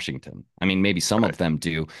bears in Washington. I mean, maybe some of them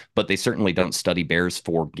do, but they certainly don't study bears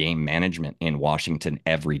for game management in Washington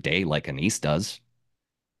every day like Anise does.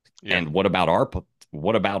 Yeah. And what about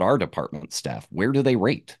our department staff? Where do they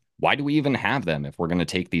rate? Why do we even have them if we're going to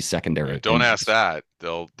take these secondary opinions? Don't ask that.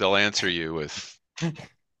 They'll answer you with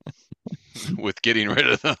with getting rid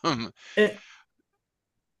of them.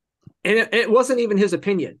 It wasn't even his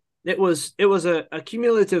opinion. It was a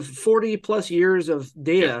cumulative 40 plus years of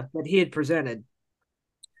data that he had presented.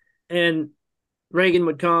 And Reagan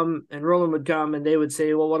would come and Roland would come and they would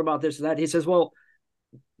say, well, what about this or that? He says, well,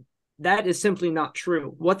 that is simply not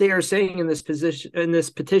true. What they are saying in this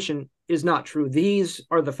petition is not true. These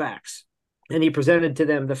are the facts. And he presented to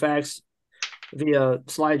them the facts via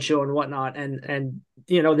slideshow and whatnot, and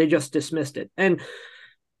they just dismissed it. And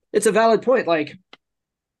it's a valid point. Like,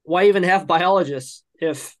 why even have biologists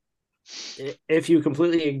if you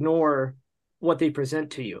completely ignore what they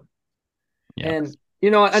present to you? Yes.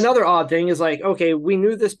 And another odd thing is, like, okay, we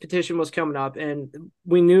knew this petition was coming up, and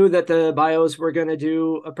we knew that the bios were going to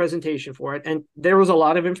do a presentation for it, and there was a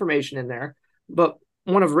lot of information in there. But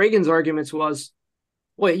one of Reagan's arguments was,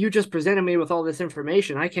 well, you just presented me with all this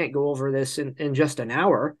information. I can't go over this in just an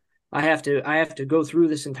hour. I have to go through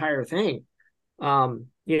this entire thing,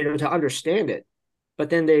 to understand it. But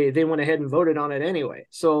then they went ahead and voted on it anyway.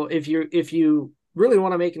 So if you really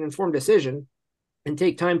want to make an informed decision and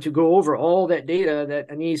take time to go over all that data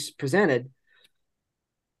that Anise presented,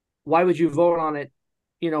 why would you vote on it,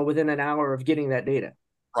 within an hour of getting that data?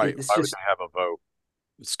 Right. It's Why would just, they have a vote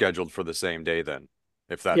scheduled for the same day then?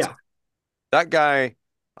 If that's yeah, that guy,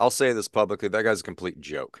 I'll say this publicly, that guy's a complete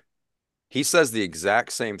joke. He says the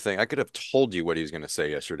exact same thing. I could have told you what he was going to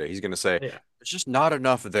say yesterday. He's going to say, yeah, there's just not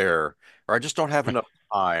enough there, or I just don't have enough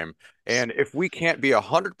time. And if we can't be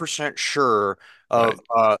 100% sure Right.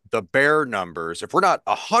 of the bear numbers, if we're not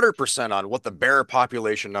 100% on what the bear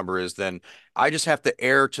population number is, then I just have to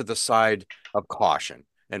err to the side of caution,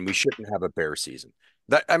 and we shouldn't have a bear season.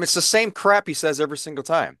 I mean, it's the same crap he says every single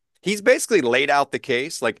time. He's basically laid out the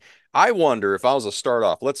case. Like, I wonder if I was to start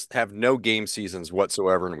off, let's have no game seasons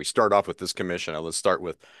whatsoever, and we start off with this commission. Let's start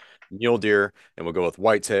with mule deer, and we'll go with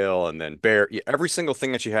whitetail, and then bear. Every single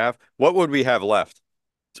thing that you have, what would we have left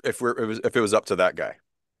if it was up to that guy?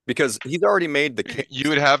 Because he's already made the case. You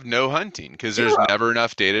would have no hunting because there's Zero. never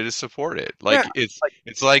enough data to support it. Yeah, Like it's like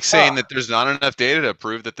it's like saying ah, that there's not enough data to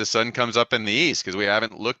prove that the sun comes up in the east because we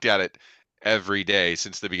haven't looked at it every day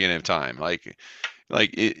since the beginning of time. ah.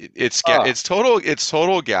 It's total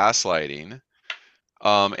gaslighting.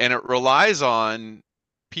 And it relies on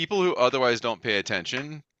people who otherwise don't pay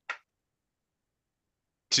attention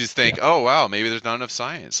to Yeah. think, oh wow, maybe there's not enough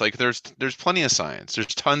science. Like there's plenty of science. There's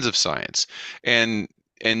tons of science, and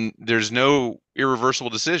there's no irreversible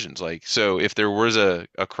decisions. Like so, if there was a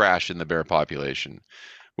crash in the bear population,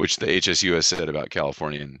 which the HSU has said about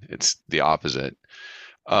California, and it's the opposite.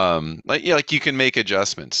 Like you can make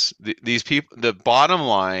adjustments. These people, the bottom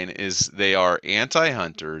line is they are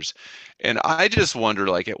anti-hunters, and I just wonder,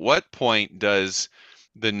 like, at what point does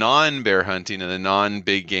the non-bear hunting and the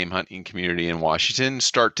non-big game hunting community in Washington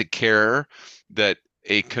start to care that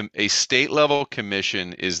a state level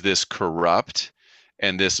commission is this corrupt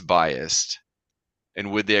and this biased,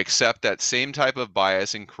 and would they accept that same type of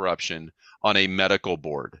bias and corruption on a medical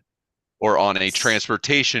board? Or on a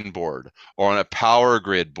transportation board or on a power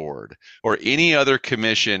grid board or any other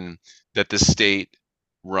commission that the state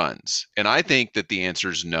runs? And I think that the answer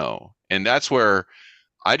is no. And that's where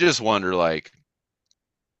I just wonder, like,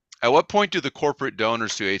 at what point do the corporate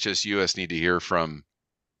donors to HSUS need to hear from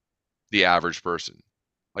the average person?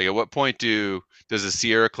 Like, at what point does the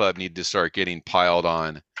Sierra Club need to start getting piled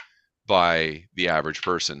on by the average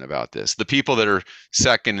person about this? The people that are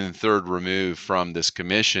second and third removed from this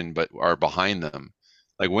commission but are behind them.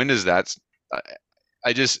 Like, when does that?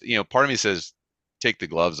 I just, part of me says, take the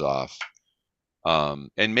gloves off,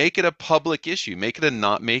 and make it a public issue. Make it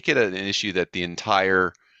an issue that the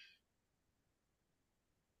entire,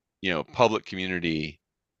 public community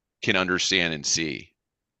can understand and see.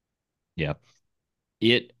 Yeah.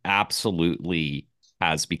 It absolutely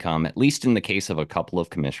has become, at least in the case of a couple of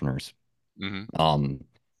commissioners, Hmm. um,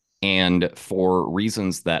 and for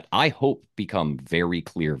reasons that I hope become very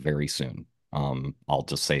clear very soon. I'll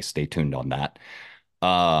just say stay tuned on that.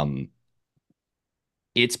 Um,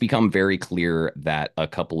 it's become very clear that a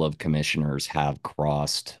couple of commissioners have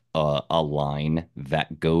crossed a line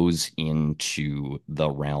that goes into the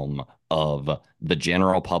realm of the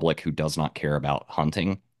general public who does not care about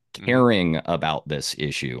hunting, Hmm. caring about this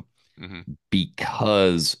issue Hmm.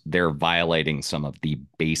 because they're violating some of the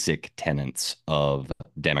basic tenets of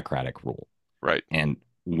democratic rule. Right. And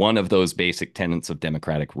one of those basic tenets of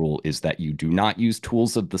democratic rule is that you do not use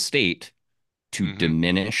tools of the state to Hmm.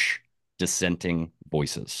 diminish dissenting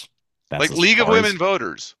voices. That's Like as League of far Women as,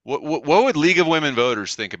 Voters. What would League of Women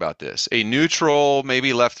Voters think about this? A neutral,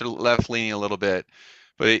 maybe left leaning a little bit,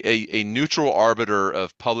 but a neutral arbiter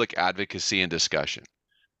of public advocacy and discussion.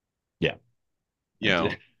 yeah. You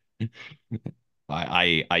know,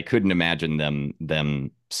 I couldn't imagine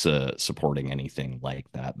them supporting anything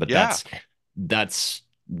like that. But yeah, that's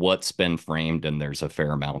what's been framed, and there's a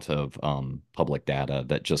fair amount of public data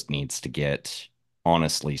that just needs to get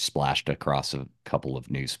honestly splashed across a couple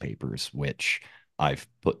of newspapers, which I've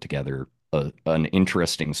put together an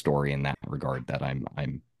interesting story in that regard that I'm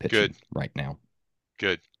good, pitching right now.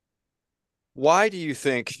 good. Why do you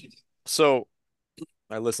think? So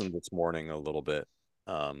I listened this morning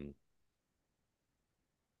um,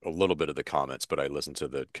 a little bit of the comments, but I listened to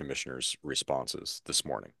the commissioner's responses this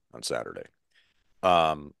morning on Saturday.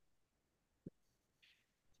 Um,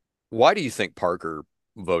 why do you think Parker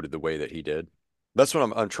voted the way that he did? That's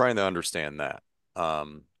what I'm trying to understand that.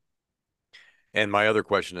 Um, and my other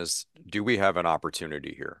question is, do we have an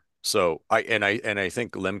opportunity here? So I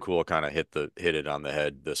think Limcool kind of hit it on the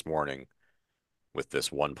head this morning with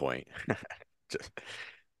this one point. Just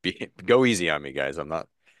go easy on me, guys. I'm not,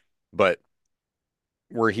 but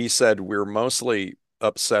where he said we're mostly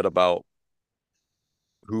upset about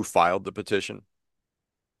who filed the petition,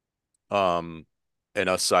 um, and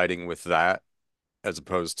us siding with that. as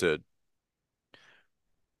opposed to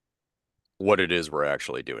what it is we're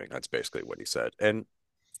actually doing. That's basically what he said. And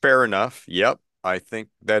fair enough. Yep. I think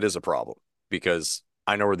that is a problem because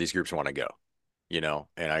I know where these groups want to go,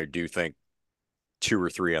 and I do think two or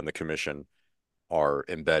three on the commission are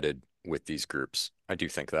embedded with these groups. I do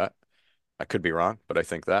think that. I could be wrong, but I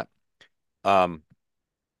think that. Um,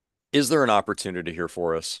 is there an opportunity here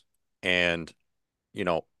for us? And, you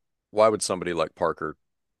know, why would somebody like Parker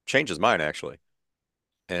change his mind actually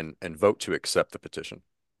and vote to accept the petition?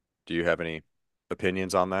 Do you have any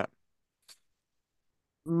opinions on that?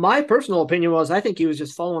 My personal opinion was I think he was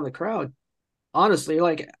just following the crowd. Honestly,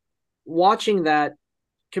 like watching that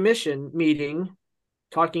commission meeting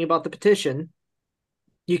talking about the petition,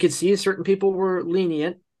 you could see certain people were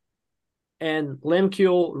lenient, and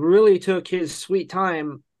Lemkehl really took his sweet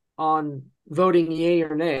time on voting yay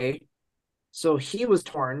or nay. So he was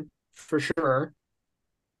torn for sure.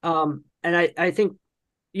 And I think,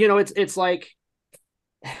 it's like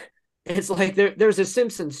there's a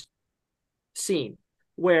Simpsons scene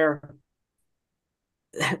where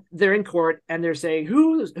they're in court and they're saying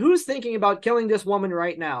who's thinking about killing this woman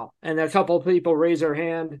right now, and a couple of people raise their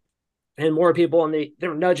hand and more people, and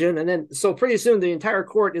they're nudging, and then so pretty soon the entire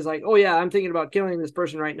court is like, oh yeah, I'm thinking about killing this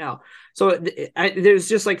person right now. So there's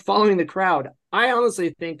just like following the crowd. I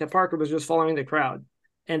honestly think that Parker was just following the crowd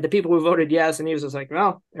and the people who voted yes, and he was just like,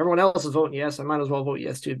 well, everyone else is voting yes, I might as well vote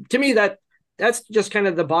yes too. To me, that's just kind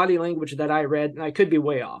of the body language that I read, and I could be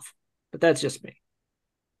way off, but that's just me.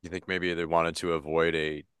 You think maybe they wanted to avoid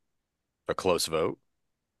a close vote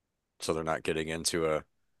so they're not getting into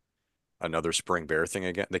another spring bear thing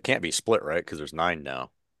again? They can't be split, right? Because there's 9 now,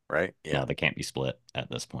 right? Yeah. No, they can't be split at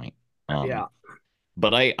this point. Yeah.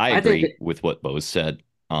 But I I agree think with what Boze said.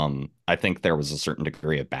 I think there was a certain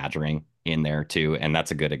degree of badgering in there too, and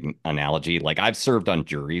that's a good analogy. Like I've served on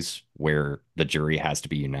juries where the jury has to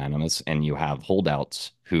be unanimous, and you have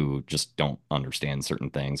holdouts who just don't understand certain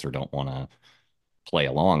things or don't want to play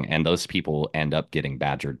along, and those people end up getting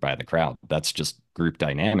badgered by the crowd. That's just group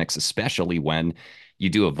dynamics, especially when you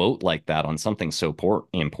do a vote like that on something so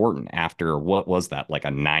important after what was that, like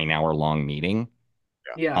a 9 hour long meeting.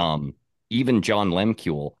 yeah. Even John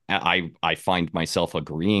Lemkehl, I find myself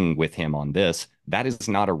agreeing with him on this. That is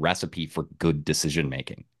not a recipe for good decision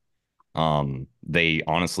making. They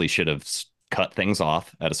honestly should have cut things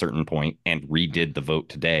off at a certain point and redid the vote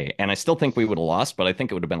today. And I still think we would have lost, but I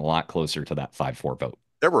think it would have been a lot closer to that 5-4 vote.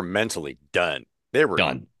 They were mentally done. They were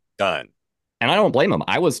Done. done. And I don't blame them.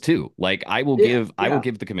 I was too. Like I will Yeah.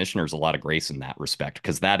 give the commissioners a lot of grace in that respect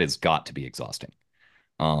because that has got to be exhausting.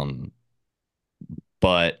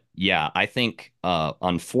 But yeah, I think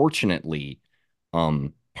unfortunately,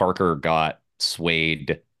 Parker got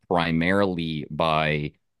swayed primarily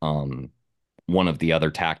by one of the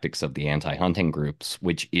other tactics of the anti-hunting groups,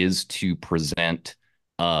 which is to present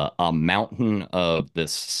a mountain of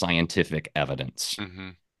this scientific evidence Mm-hmm.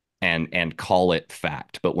 and call it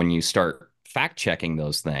fact. But when you start fact checking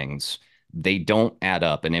those things, they don't add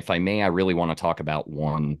up. And if I may, I really want to talk about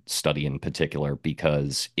one study in particular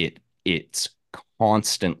because it's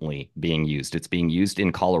constantly being used. It's being used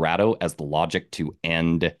in Colorado as the logic to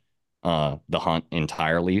end the hunt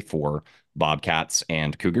entirely for bobcats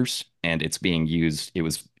and cougars, and it's being used. It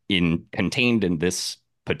was contained in this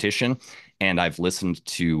petition, and I've listened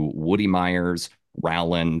to Woody Myers,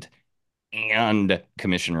 Rowland, and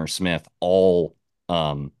Commissioner Smith all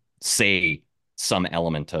say some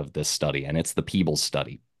element of this study, and it's the Peebles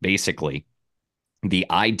study. Basically, the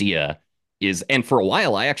idea is, and for a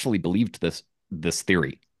while, I actually believed this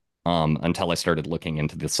theory until I started looking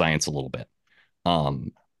into the science a little bit.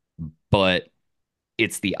 But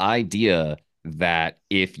it's the idea that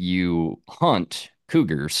if you hunt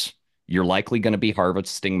cougars, you're likely going to be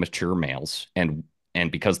harvesting mature males, and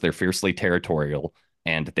because they're fiercely territorial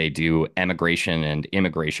and they do emigration and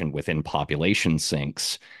immigration within population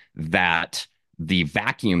sinks, that the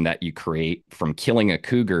vacuum that you create from killing a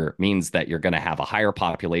cougar means that you're going to have a higher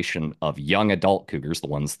population of young adult cougars, the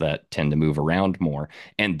ones that tend to move around more,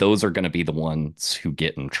 and those are going to be the ones who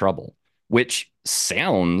get in trouble, which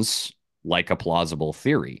sounds like a plausible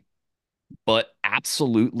theory, but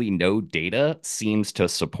absolutely no data seems to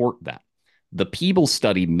support that. The Peebles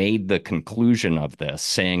study made the conclusion of this,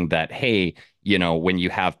 saying that, hey, when you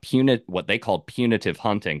have what they called punitive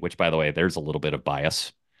hunting, which, by the way, there's a little bit of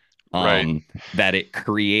bias, Right. that it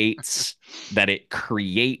creates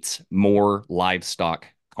more livestock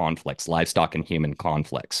conflicts, livestock and human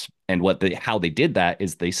conflicts. And how they did that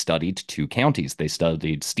is they studied 2 counties. They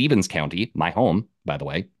studied Stevens County, my home, by the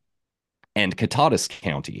way, and Catatas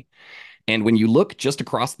County. And when you look just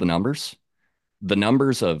across the numbers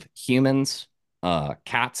of humans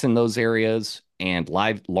cats in those areas and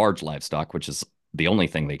large livestock, which is the only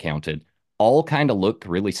thing they counted, all kind of look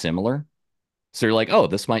really similar. So you're like, oh,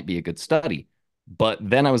 this might be a good study. But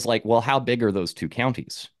then I was like, well, how big are those two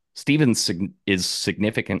counties? Stevens is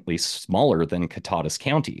significantly smaller than Catatas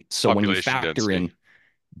County. So when you Population factor density. in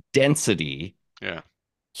density, Yeah.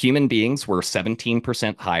 human beings were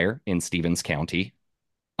 17% higher in Stevens County.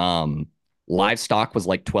 Livestock was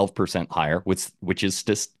like 12% higher, which is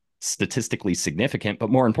statistically significant. But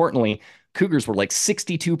more importantly, cougars were like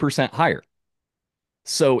 62% higher.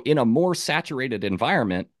 So in a more saturated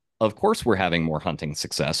environment, of course, we're having more hunting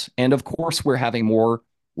success. And of course, we're having more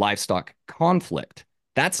livestock conflict.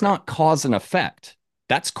 That's not cause and effect.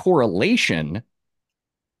 That's correlation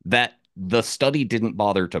that the study didn't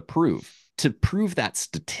bother to prove. To prove that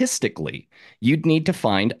statistically, you'd need to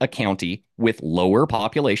find a county with lower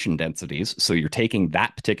population densities. So you're taking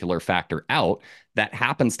that particular factor out that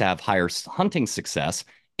happens to have higher hunting success,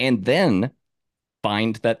 and then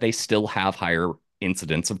find that they still have higher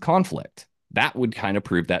incidents of conflict. That would kind of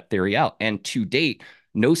prove that theory out. And to date,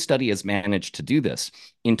 no study has managed to do this.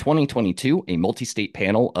 In 2022, a multi-state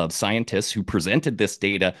panel of scientists who presented this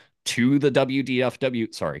data to the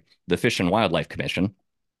the Fish and Wildlife Commission,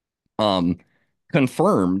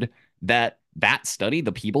 confirmed that study,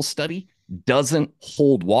 the Peebles study, doesn't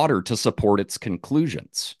hold water to support its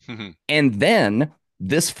conclusions. And then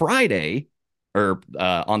this Friday, or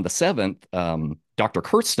on the 7th, Dr.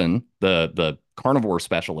 Kirsten, the carnivore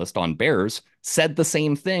specialist on bears, said the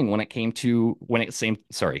same thing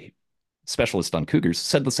specialist on cougars,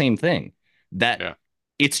 said the same thing, that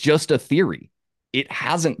it's just a theory. It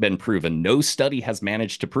hasn't been proven. No study has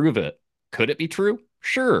managed to prove it. Could it be true?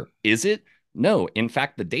 Sure. Is it? No. In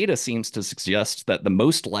fact, the data seems to suggest that the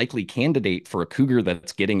most likely candidate for a cougar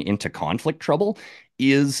that's getting into conflict trouble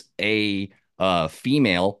is a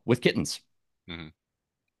female with kittens. Mm-hmm.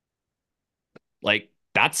 Like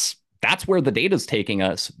that's where the data's taking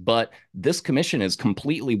us, but this commission is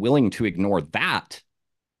completely willing to ignore that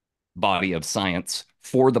body of science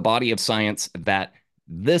for the body of science that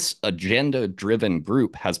this agenda-driven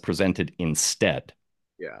group has presented instead.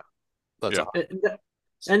 Yeah.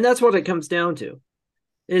 And that's what it comes down to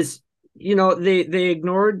is, they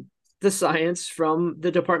ignored the science from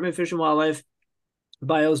the Department of Fish and Wildlife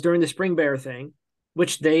bios during the spring bear thing,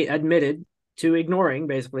 which they admitted to ignoring.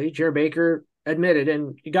 Basically, Chair Baker admitted,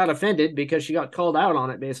 and he got offended because she got called out on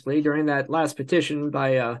it basically during that last petition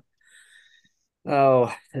by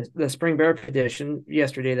the spring bear petition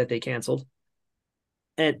yesterday that they canceled.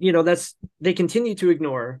 And they continue to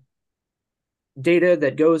ignore data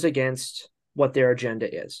that goes against what their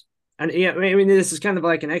agenda is. And I mean, this is kind of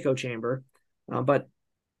like an echo chamber, but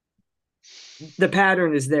the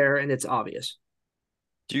pattern is there and it's obvious.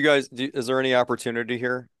 Is there any opportunity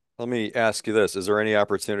here? Let me ask you this. Is there any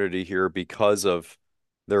opportunity here because of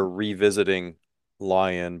they're revisiting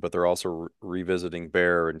lion, but they're also revisiting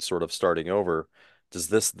bear and sort of starting over? Does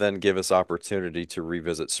this then give us opportunity to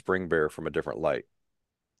revisit spring bear from a different light?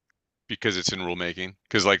 Because it's in rulemaking?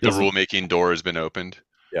 Because the rulemaking door has been opened?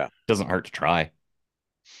 Yeah. Doesn't hurt to try.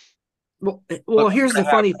 Well, here's the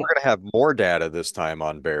funny thing. We're going to have more data this time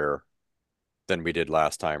on bear than we did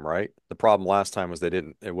last time, right? The problem last time was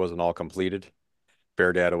it wasn't all completed.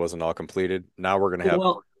 Bear data wasn't all completed. Now we're going to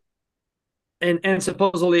have. And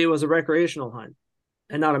supposedly it was a recreational hunt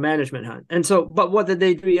and not a management hunt. And so, but what did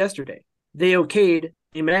they do yesterday? They okayed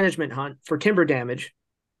a management hunt for timber damage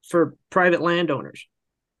for private landowners.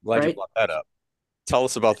 Glad you brought that up. Tell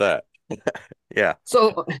us about that. Yeah.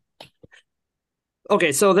 So,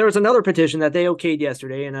 okay, so there was another petition that they okayed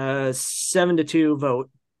yesterday in a 7-2 vote,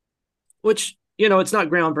 which, it's not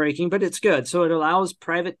groundbreaking, but it's good. So it allows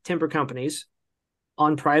private timber companies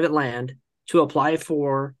on private land to apply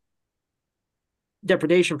for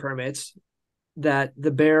depredation permits that the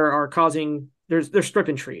bear are causing. They're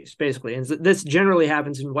stripping trees, basically. And this generally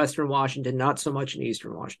happens in Western Washington, not so much in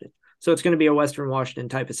Eastern Washington. So it's going to be a Western Washington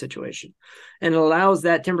type of situation. And it allows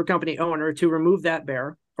that timber company owner to remove that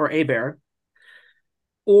bear or a bear,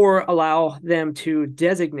 or allow them to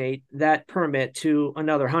designate that permit to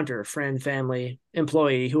another hunter, friend, family,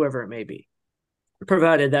 employee, whoever it may be,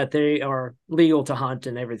 provided that they are legal to hunt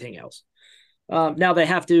and everything else. Now they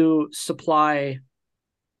have to supply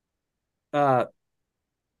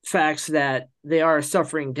facts that they are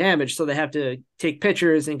suffering damage, so they have to take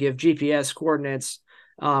pictures and give GPS coordinates.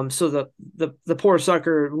 So the poor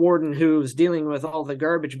sucker warden who's dealing with all the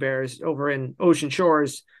garbage bears over in Ocean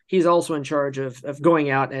Shores, he's also in charge of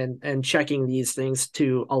going out and checking these things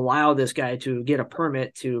to allow this guy to get a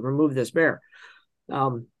permit to remove this bear.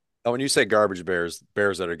 Oh, when you say garbage bears,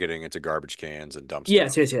 bears that are getting into garbage cans and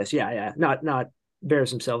dumpsters. Yes. Yeah. Not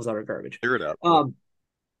bears themselves that are garbage. Clear it up.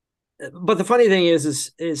 But the funny thing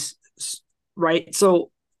is right.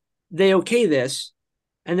 So they okay this,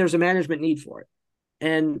 and there's a management need for it,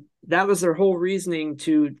 and that was their whole reasoning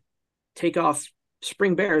to take off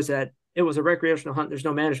spring bears. That it was a recreational hunt. There's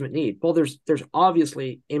no management need. Well, there's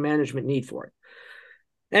obviously a management need for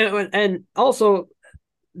it, and also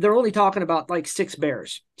they're only talking about like 6,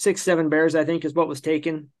 7 bears, I think, is what was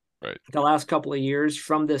taken Right. the last couple of years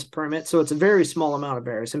from this permit. So it's a very small amount of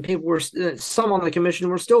bears, and people were some on the commission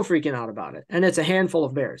were still freaking out about it. And it's a handful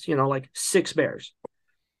of bears, like 6 bears.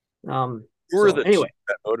 Who were the anyway, two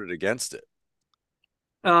that voted against it?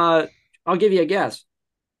 I'll give you a guess.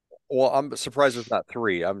 Well, I'm surprised it's not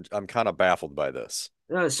 3. I'm kind of baffled by this.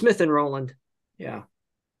 Smith and Rowland. Yeah.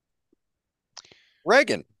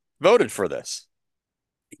 Reagan voted for this.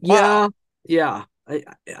 Yeah. Wow. Yeah.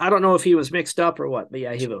 I don't know if he was mixed up or what, but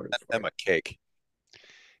yeah, he voted for them it. a cake.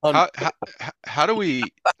 How do we?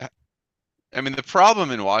 I mean, the problem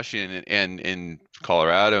in Washington and in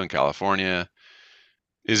Colorado and California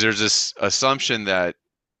is there's this assumption that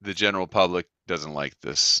the general public doesn't like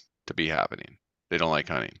this to be happening. They don't like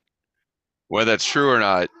hunting. Whether that's true or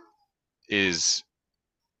not is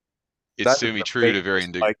it's going to be true to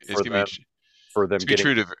varying degrees. It's going to be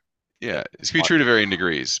true to yeah, it's going to be true to varying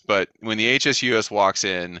degrees. But when the HSUS walks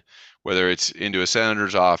in, whether it's into a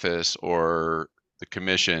senator's office or the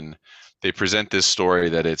commission, they present this story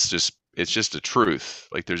that it's just a truth.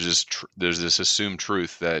 Like there's this assumed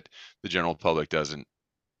truth that the general public doesn't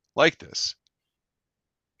like this.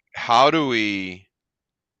 How do we?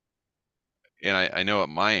 And I know what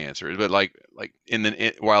my answer is, but like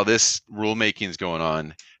while this rulemaking is going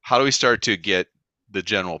on, how do we start to get the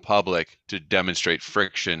general public to demonstrate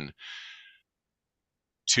friction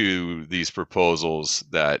to these proposals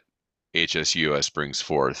that HSUS brings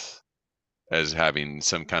forth as having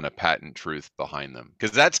some kind of patent truth behind them?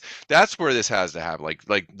 Because that's where this has to happen.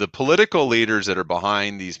 Like the political leaders that are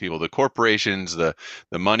behind these people, the corporations, the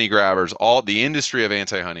money grabbers, all the industry of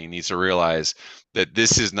anti-hunting needs to realize that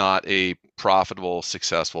this is not a profitable,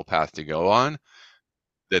 successful path to go on.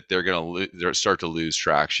 That they're going to start to lose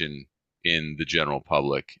traction in the general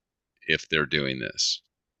public if they're doing this.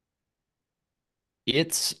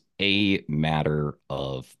 It's a matter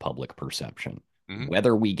of public perception. Mm-hmm.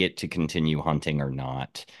 Whether we get to continue hunting or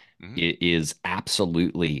not, Mm-hmm. it is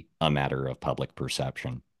absolutely a matter of public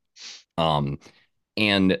perception.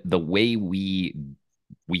 And the way we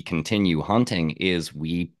continue hunting is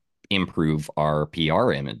we improve our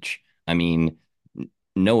PR image. I mean,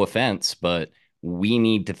 no offense, but we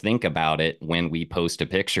need to think about it when we post a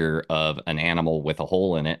picture of an animal with a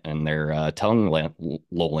hole in it and their tongue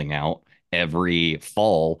lolling out every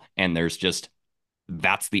fall, and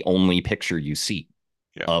that's the only picture you see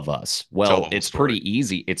of us. Well, it's pretty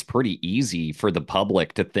easy. It's pretty easy for the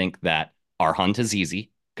public to think that our hunt is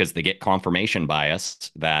easy because they get confirmation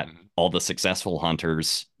bias that all the successful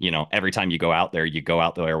hunters, every time you go out there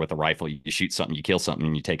with a rifle, you shoot something, you kill something,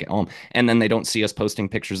 and you take it home. And then they don't see us posting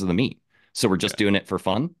pictures of the meat. So we're just doing it for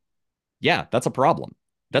fun. Yeah, that's a problem.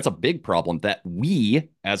 That's a big problem that we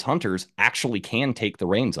as hunters actually can take the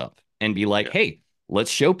reins of and be like, hey, let's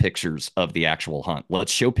show pictures of the actual hunt.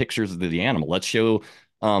 Let's show pictures of the animal. Let's show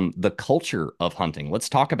the culture of hunting. Let's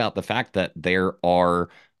talk about the fact that there are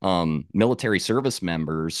military service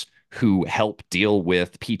members who help deal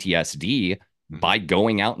with PTSD by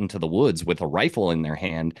going out into the woods with a rifle in their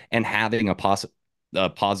hand and having a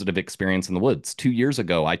positive experience in the woods. 2 years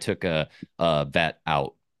ago, I took a vet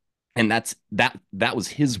out, and that was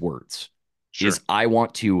his words. Sure. Is I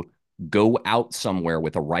want to go out somewhere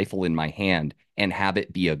with a rifle in my hand and have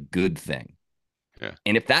it be a good thing. Yeah.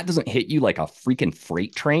 And if that doesn't hit you like a freaking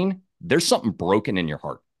freight train, there's something broken in your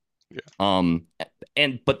heart. Yeah.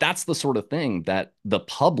 But that's the sort of thing that the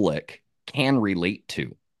public can relate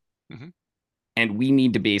to. Mm-hmm. And we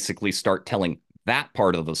need to basically start telling that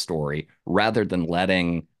part of the story rather than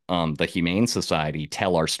letting the Humane Society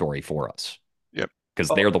tell our story for us. Yep. Because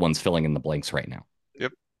they're the ones filling in the blanks right now.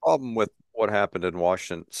 Yep. Problem with what happened in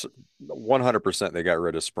Washington, 100% they got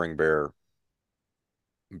rid of spring bear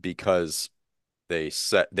because they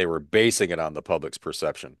were basing it on the public's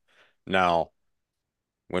perception. Now,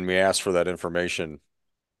 when we asked for that information,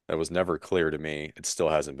 that was never clear to me. It still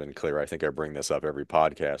hasn't been clear. I think I bring this up every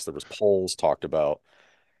podcast. There was polls talked about.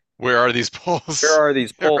 Where are these polls? Where are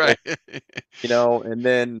these polls? Right. And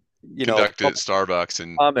then, conducted at Starbucks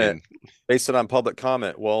and based it on public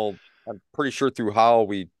comment. Well, I'm pretty sure through how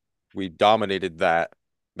we dominated that.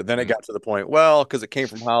 But then it got to the point, well, because it came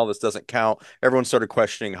from Howell, this doesn't count. Everyone started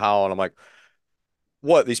questioning Howell, and I'm like,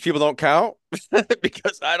 what, these people don't count?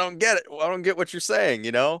 Because I don't get it. I don't get what you're saying,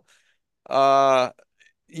 you know? Uh,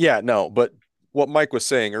 yeah, no, but what Mike was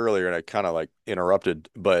saying earlier, and I kind of like interrupted,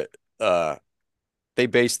 but they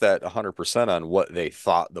based that 100% on what they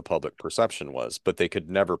thought the public perception was, but they could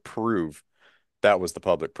never prove that was the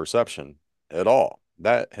public perception at all.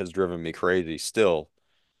 That has driven me crazy still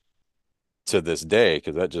to this day,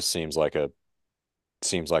 because that just seems like a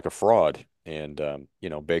fraud. And you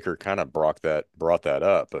know, Baker kind of brought that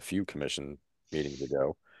up a few commission meetings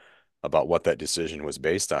ago about what that decision was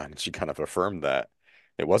based on. She kind of affirmed that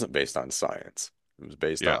it wasn't based on science. It was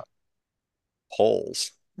based Yeah. on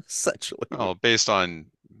polls, essentially. Well, based on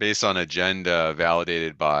agenda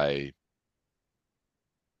validated by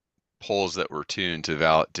polls that were tuned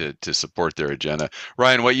to support their agenda.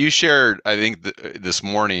 Ryan, what you shared, I think this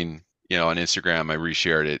morning, on Instagram, I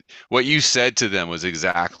reshared it. What you said to them was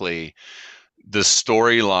exactly the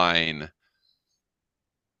storyline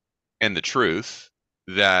and the truth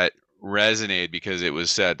that resonated, because it was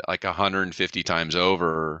said like 150 times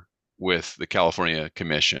over with the California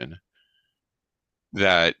Commission.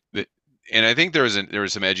 And I think there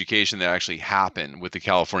was some education that actually happened with the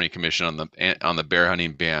California Commission on the bear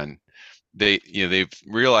hunting ban. They've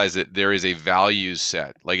realized that there is a values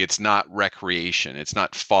set. Like, it's not recreation, it's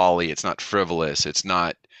not folly, it's not frivolous, it's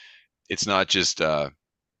not just a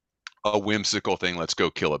whimsical thing. Let's go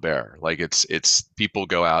kill a bear. Like, it's people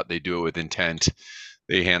go out, they do it with intent,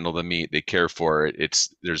 they handle the meat, they care for it.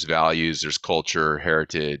 There's values, there's culture,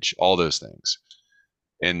 heritage, all those things.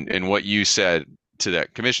 And what you said to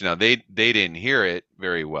that commission, now they didn't hear it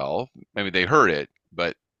very well. I mean, they heard it,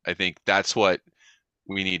 but I think that's what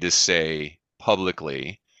we need to say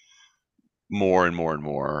publicly more and more and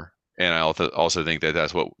more. And I also think that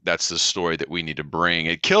that's the story that we need to bring.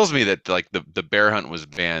 It kills me that, like, the bear hunt was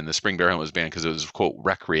banned, the spring bear hunt was banned because it was, quote,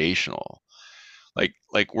 recreational.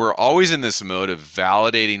 Like we're always in this mode of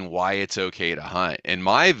validating why it's okay to hunt. And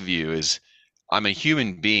my view is, I'm a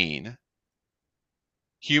human being.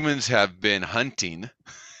 Humans have been hunting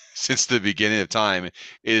since the beginning of time. It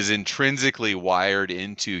is intrinsically wired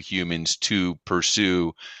into humans to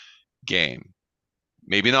pursue game.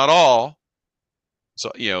 Maybe not all.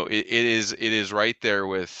 So, it is right there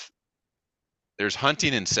with, there's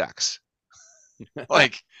hunting and sex.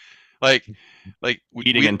 like like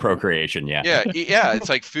Eating and procreation, yeah. yeah, it's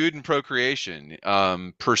like food and procreation,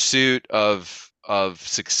 pursuit of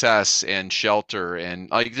success and shelter, and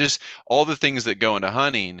like just all the things that go into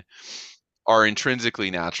hunting are intrinsically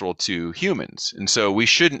natural to humans. And so we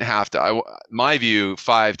shouldn't have to, my view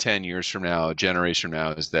 5-10 years from now, a generation from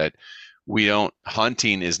now, is that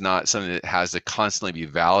hunting is not something that has to constantly be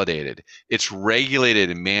validated. It's regulated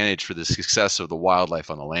and managed for the success of the wildlife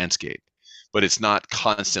on the landscape, but it's not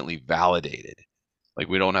constantly validated. Like,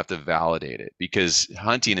 we don't have to validate it, because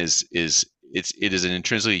hunting it is an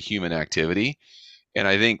intrinsically human activity. And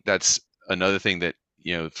I think that's another thing that,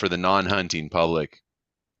 for the non-hunting public,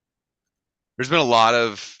 there's been a lot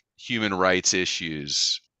of human rights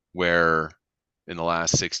issues where in the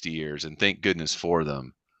last 60 years, and thank goodness for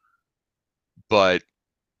them, but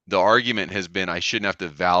the argument has been, I shouldn't have to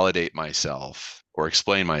validate myself or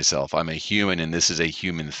explain myself. I'm a human, and this is a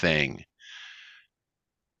human thing.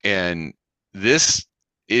 And this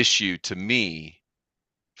issue, to me,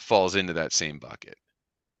 falls into that same bucket.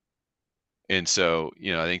 And so,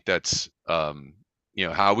 I think that's,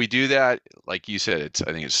 how we do that. Like you said,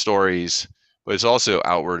 I think it's stories, but it's also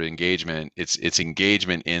outward engagement. It's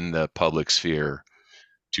engagement in the public sphere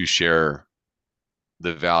to share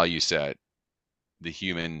the value set, the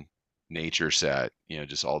human nature set,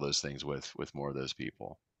 just all those things with more of those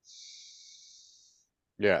people.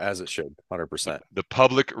 Yeah, as it should, 100%. The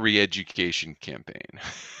public re-education campaign.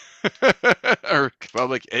 Or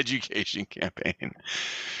public education campaign.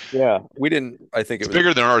 Yeah, we didn't. I think it's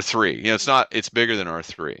bigger than R3. It's bigger than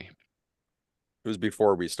R3. It was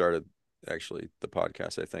before we started, actually, the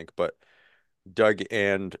podcast, I think. But Doug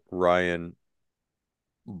and Ryan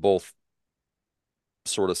both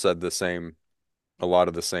sort of said a lot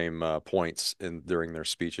of the same points during their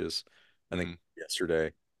speeches. I think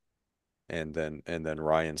yesterday, and then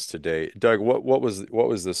Ryan's today. Doug, what was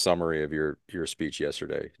the summary of your speech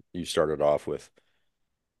yesterday? You started off with.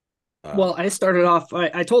 Well, I started off.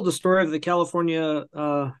 I told the story of the California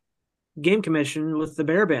Game Commission with the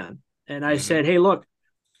bear ban, and I said, "Hey, look,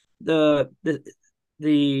 the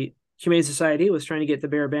Humane Society was trying to get the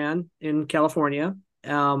bear ban in California.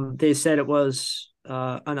 They said it was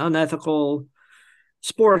an unethical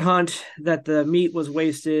sport hunt, that the meat was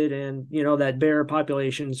wasted, and that bear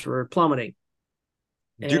populations were plummeting.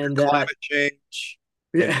 Due and to climate change,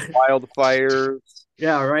 yeah, wildfires,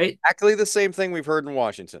 Yeah, right. Exactly the same thing we've heard in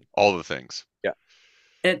Washington. All the things. Yeah.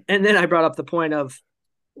 And then I brought up the point of,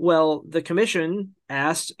 well, the commission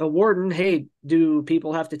asked a warden, hey, do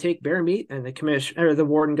people have to take bear meat? And the commission or the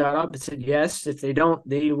warden got up and said, yes. If they don't,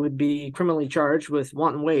 they would be criminally charged with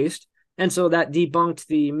wanton waste. And so that debunked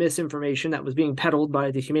the misinformation that was being peddled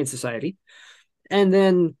by the Humane Society. And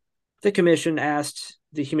then the commission asked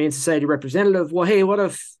the Humane Society representative, well, hey, what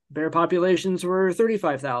if bear populations were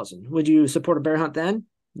 35,000? Would you support a bear hunt then?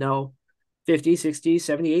 No. 50, 60,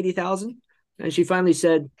 70, 80,000? And she finally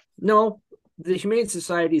said, no, the Humane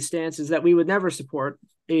Society's stance is that we would never support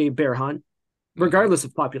a bear hunt, regardless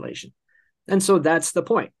of population. And so that's the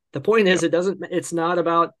point. The point is, it's not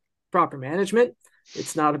about proper management.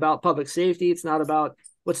 It's not about public safety. It's not about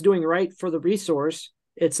what's doing right for the resource.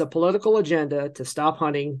 It's a political agenda to stop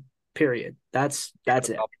hunting, period. That's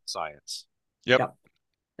it. Science. Yep.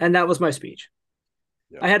 And that was my speech.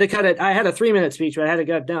 Yep. I had to cut it. I had a 3-minute speech, but I had to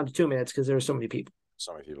cut it down to 2 minutes because there were so many people.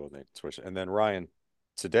 So many people in Twitch. And then Ryan,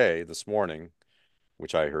 this morning,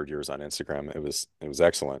 which I heard yours on Instagram, it was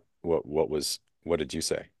excellent. What did you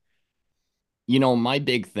say? You know, my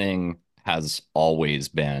big thing has always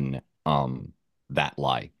been that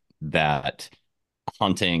lie, that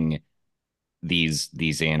hunting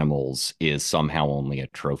these animals is somehow only a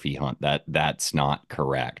trophy hunt. That's not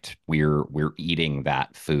correct. We're eating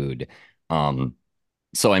that food.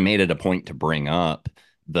 So I made it a point to bring up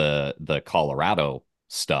the Colorado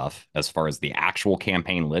stuff as far as the actual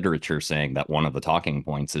campaign literature saying that one of the talking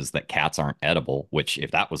points is that cats aren't edible, which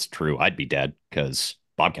if that was true, I'd be dead because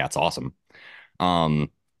bobcat's awesome.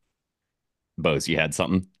 Boze, you had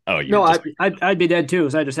something? Oh, no, I'd be dead too,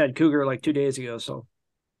 because I just had cougar like 2 days ago. So,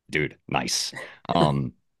 dude, nice.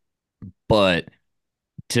 But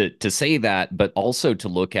to say that, but also to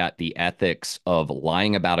look at the ethics of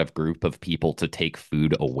lying about a group of people to take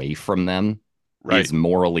food away from them is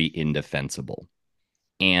morally indefensible.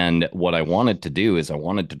 And what I wanted to do is I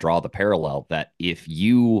wanted to draw the parallel that if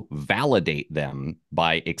you validate them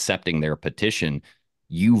by accepting their petition,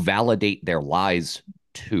 you validate their lies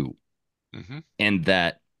too. Mm-hmm. And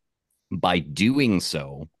that by doing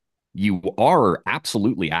so, you are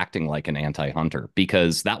absolutely acting like an anti-hunter,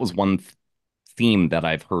 because that was one theme that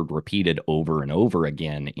I've heard repeated over and over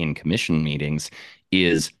again in commission meetings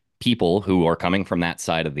is people who are coming from that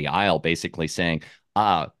side of the aisle basically saying,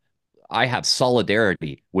 I have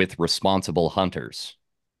solidarity with responsible hunters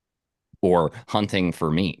or hunting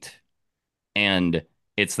for meat. And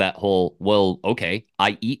it's that whole, well, okay,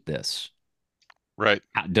 I eat this. Right.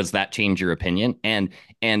 Does that change your opinion? And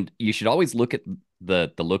you should always look at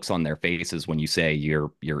the looks on their faces when you say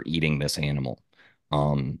you're eating this animal.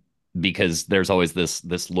 Because there's always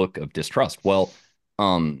this look of distrust. Well,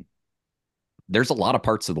 there's a lot of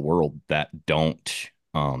parts of the world that don't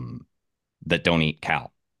eat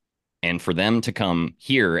cow. And for them to come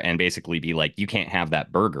here and basically be like, you can't have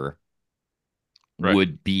that burger,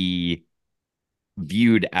 would be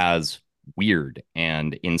viewed as weird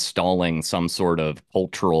and installing some sort of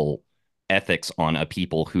cultural ethics on a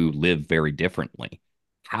people who live very differently.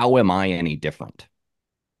 How am I any different?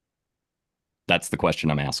 That's the question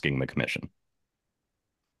I'm asking the commission.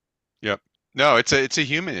 Yep. No, it's a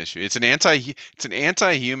human issue. It's an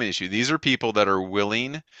anti-human issue. These are people that are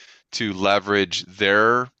willing to leverage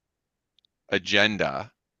their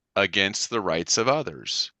agenda against the rights of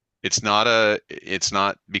others. It's not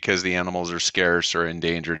because the animals are scarce or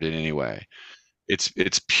endangered in any way.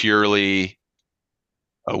 It's purely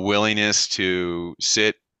a willingness to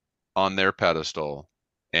sit on their pedestal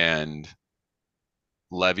and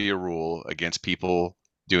levy a rule against people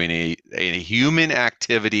doing a human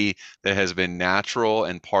activity that has been natural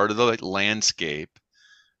and part of the landscape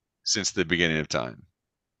since the beginning of time.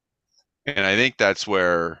 And I think that's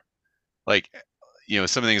where, like, some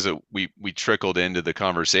of the things that we trickled into the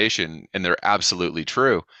conversation, and they're absolutely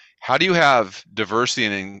true. How do you have diversity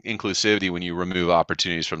and inclusivity when you remove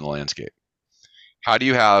opportunities from the landscape? How do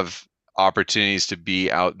you have opportunities to be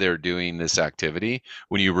out there doing this activity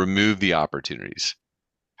when you remove the opportunities?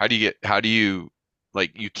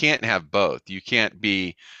 You can't have both. You can't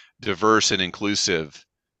be diverse and inclusive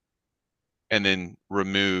and then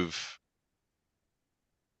remove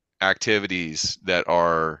activities that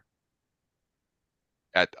are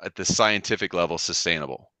at the scientific level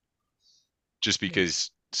sustainable just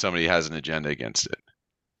because somebody has an agenda against it.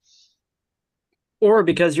 Or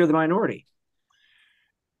because you're the minority.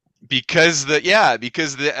 Because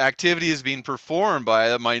the activity is being performed by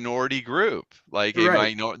a minority group, like a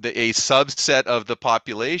subset of the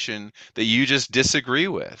population that you just disagree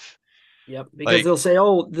with. Yep, because they'll say,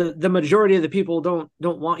 "Oh, the majority of the people don't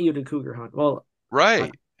want you to cougar hunt." Well,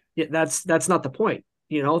 right. That's not the point.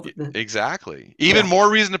 you know. Exactly. Even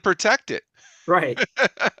more reason to protect it. Right.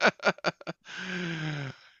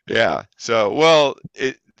 Yeah. So, well,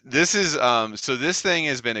 so this thing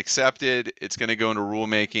has been accepted. It's going to go into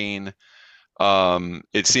rulemaking.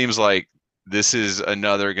 It seems like this is going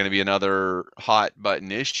to be another hot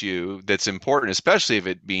button issue that's important, especially if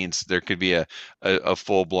it means there could be a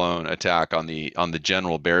full blown attack on the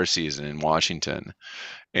general bear season in Washington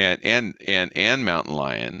and mountain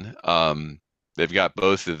lion. They've got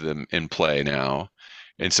both of them in play now.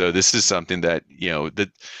 And so this is something that,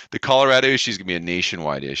 the Colorado issue is going to be a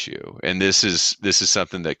nationwide issue. And this is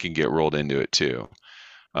something that can get rolled into it too.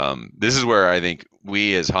 This is where I think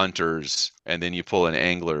we as hunters, and then you pull in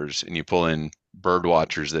anglers and you pull in bird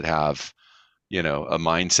watchers that have, a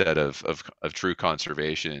mindset of true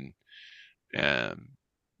conservation. And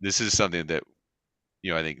this is something that,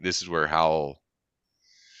 I think this is where Howell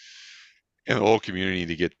and the whole community need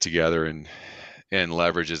to get together and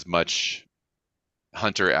leverage as much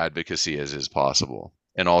hunter advocacy as is possible,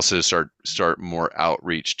 and also start more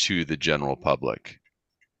outreach to the general public.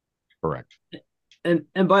 Correct. And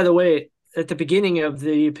by the way, at the beginning of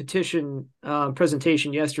the petition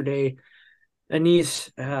presentation yesterday, Anise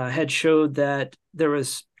had showed that there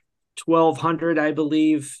was 1,200, I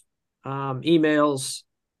believe, emails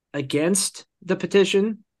against the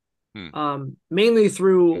petition. Mainly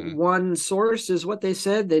through one source is what they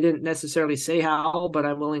said. They didn't necessarily say how, but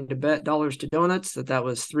I'm willing to bet dollars to donuts that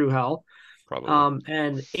was through Hal. Probably.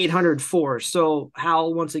 And 804. So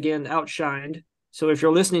Hal once again outshined. So if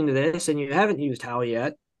you're listening to this and you haven't used Hal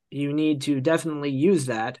yet, you need to definitely use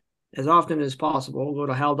that as often as possible. Go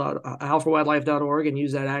to howlforwildlife.org and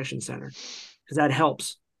use that action center because that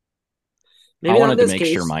helps. Maybe I wanted to make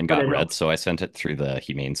sure mine got read, helps. so I sent it through the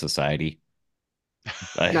Humane Society.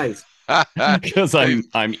 Nice. Because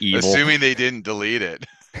I'm evil. Assuming they didn't delete it.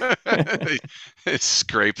 they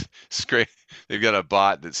scrape. They've got a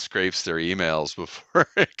bot that scrapes their emails before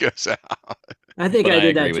it goes out. I think I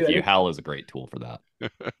did that too. I agree with you. Hal is a great tool for that.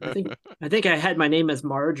 I think I had my name as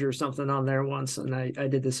Marge or something on there once, and I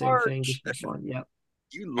did the same thing just for fun. Yeah.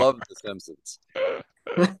 You love The Simpsons.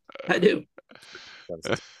 I do.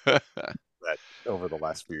 That over the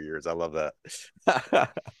last few years, I love that.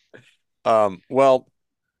 Well,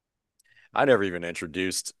 I never even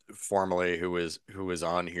introduced formally who is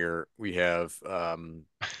on here. We have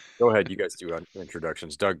go ahead, you guys do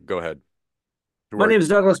introductions. Doug, go ahead. My name is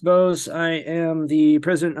Douglas Boze. I am the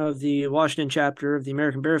president of the Washington chapter of the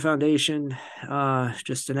American Bear Foundation.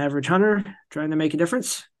 Just an average hunter trying to make a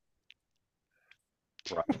difference.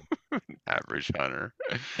 Average hunter.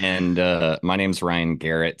 And my name's Ryan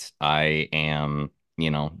Garrett. I am,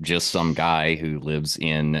 just some guy who lives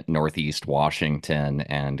in Northeast Washington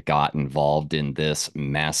and got involved in this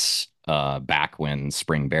mess back when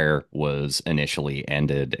Spring Bear was initially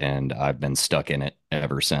ended, and I've been stuck in it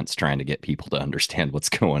ever since, trying to get people to understand what's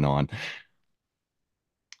going on.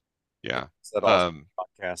 Yeah. Is that awesome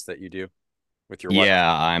podcast that you do with your wife?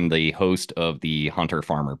 Yeah, I'm the host of the Hunter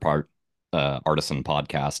Farmer Artisan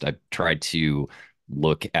podcast. I've tried to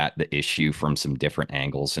look at the issue from some different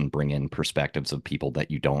angles and bring in perspectives of people that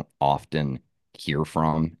you don't often hear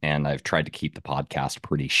from. And I've tried to keep the podcast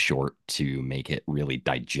pretty short to make it really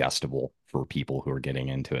digestible for people who are getting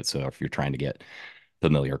into it. So if you're trying to get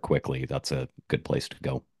familiar quickly, that's a good place to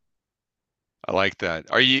go. I like that.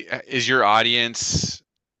 Is your audience,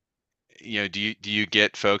 do you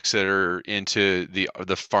get folks that are into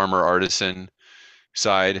the farmer artisan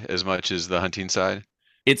side as much as the hunting side?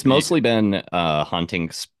 It's mostly been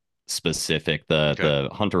hunting specific. The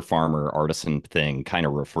hunter farmer artisan thing kind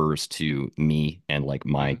of refers to me and like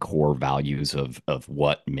my core values of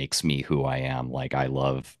what makes me who I am. Like I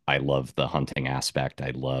love the hunting aspect.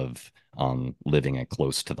 I love living it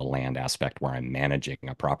close to the land aspect where I'm managing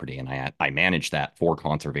a property, and I manage that for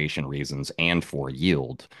conservation reasons and for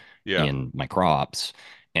yield in my crops.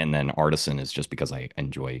 And then artisan is just because I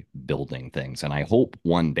enjoy building things. And I hope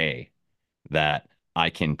one day that I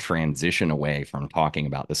can transition away from talking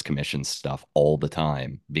about this commission stuff all the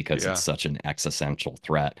time because it's such an existential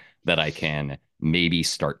threat, that I can maybe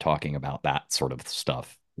start talking about that sort of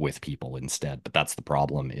stuff with people instead. But that's the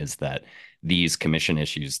problem, is that these commission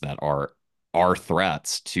issues that are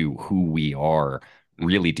threats to who we are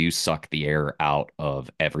really do suck the air out of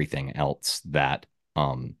everything else that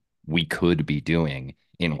we could be doing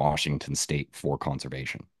in Washington state for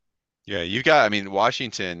conservation. Yeah, you've got,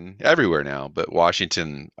 Washington everywhere now, but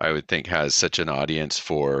Washington, I would think, has such an audience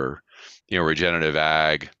for, regenerative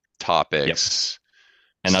ag topics,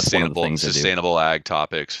 and that's one of the things sustainable ag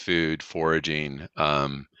topics, food, foraging.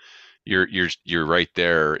 you're right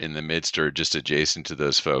there in the midst or just adjacent to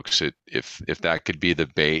those folks. If that could be the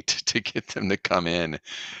bait to get them to come in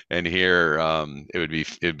and hear,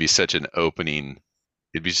 it'd be such an opening.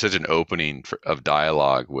 It'd be such an opening of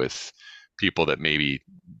dialogue with people that maybe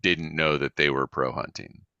didn't know that they were pro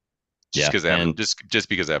hunting, just Yeah, because they haven't and just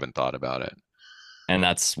because they haven't thought about it.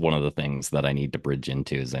 that's one of the things that I need to bridge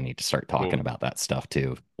into is I need to start talking Cool. about that stuff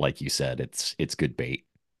too. Like you said, it's good bait.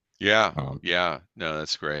 Yeah, Um, yeah, no,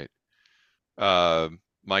 that's great. Uh,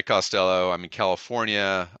 Mike Costello. I'm in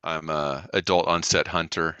California. I'm a adult onset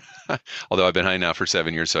hunter, although I've been hunting now for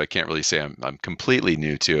 7 years, so I can't really say I'm completely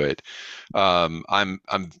new to it. I'm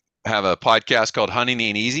have a podcast called Hunting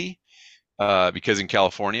Ain't Easy, because in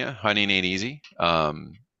California, hunting ain't easy,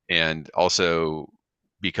 and also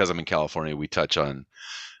because I'm in California, we touch on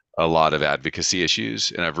a lot of advocacy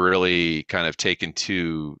issues, and I've really kind of taken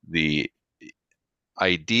to the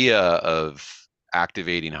idea of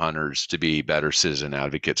activating hunters to be better citizen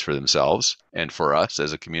advocates for themselves and for us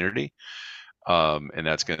as a community. And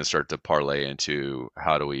that's going to start to parlay into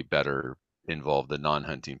how do we better involve the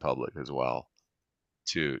non-hunting public as well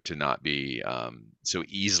to not be so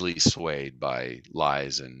easily swayed by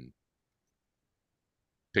lies and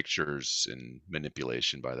pictures and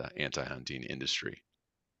manipulation by the anti-hunting industry.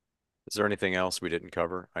 Is there anything else we didn't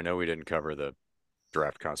cover? I know we didn't cover the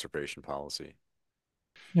draft conservation policy.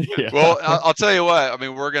 yeah. Well, I'll tell you what. I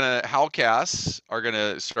mean, Howcasts are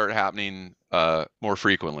gonna start happening more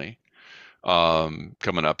frequently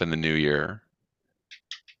coming up in the new year.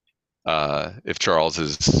 If Charles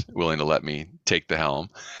is willing to let me take the helm,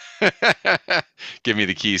 give me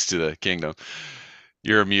the keys to the kingdom.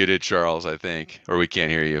 You're muted, Charles, I think, or we can't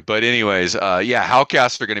hear you. But anyways, yeah,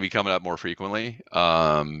 Howcasts are going to be coming up more frequently.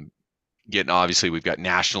 Obviously, we've got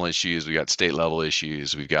national issues, we got state level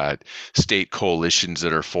issues, we've got state coalitions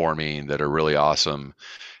that are forming that are really awesome.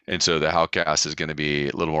 And so the Howcast is going to be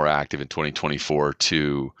a little more active in 2024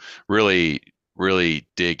 to really, really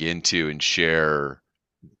dig into and share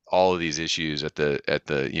all of these issues at the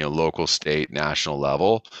local, state, national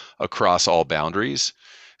level across all boundaries,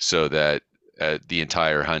 so that the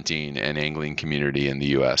entire hunting and angling community in the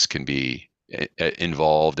U.S. can be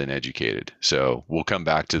involved and educated. So we'll come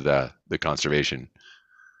back to the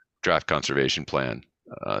draft conservation plan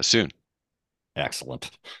soon.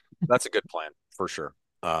 Excellent. That's a good plan for sure.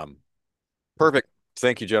 Perfect.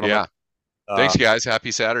 Thank you, gentlemen. Yeah. Thanks, guys.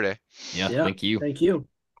 Happy Saturday. Yeah, Yeah. thank you. Thank you.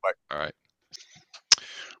 All right.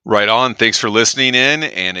 Right on. Thanks for listening in,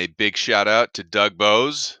 and a big shout out to Doug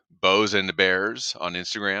Boze and the Bears on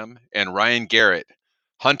Instagram, and Ryan Garrett,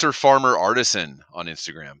 Hunter Farmer Artisan on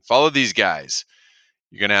Instagram. Follow these guys.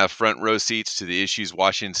 You're going to have front row seats to the issues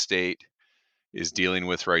Washington State is dealing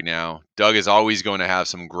with right now. Doug is always going to have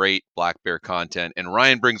some great black bear content, and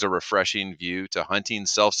Ryan brings a refreshing view to hunting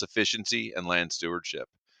self-sufficiency and land stewardship.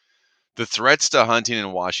 The threats to hunting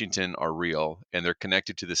in Washington are real, and they're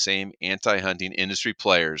connected to the same anti-hunting industry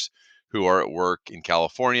players who are at work in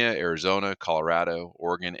California, Arizona, Colorado,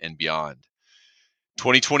 Oregon, and beyond.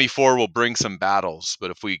 2024 will bring some battles,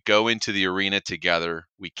 but if we go into the arena together,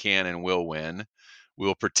 we can and will win. We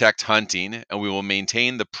will protect hunting, and we will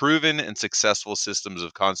maintain the proven and successful systems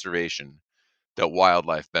of conservation that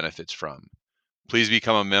wildlife benefits from. Please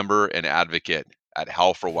become a member and advocate at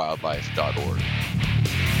howlforwildlife.org.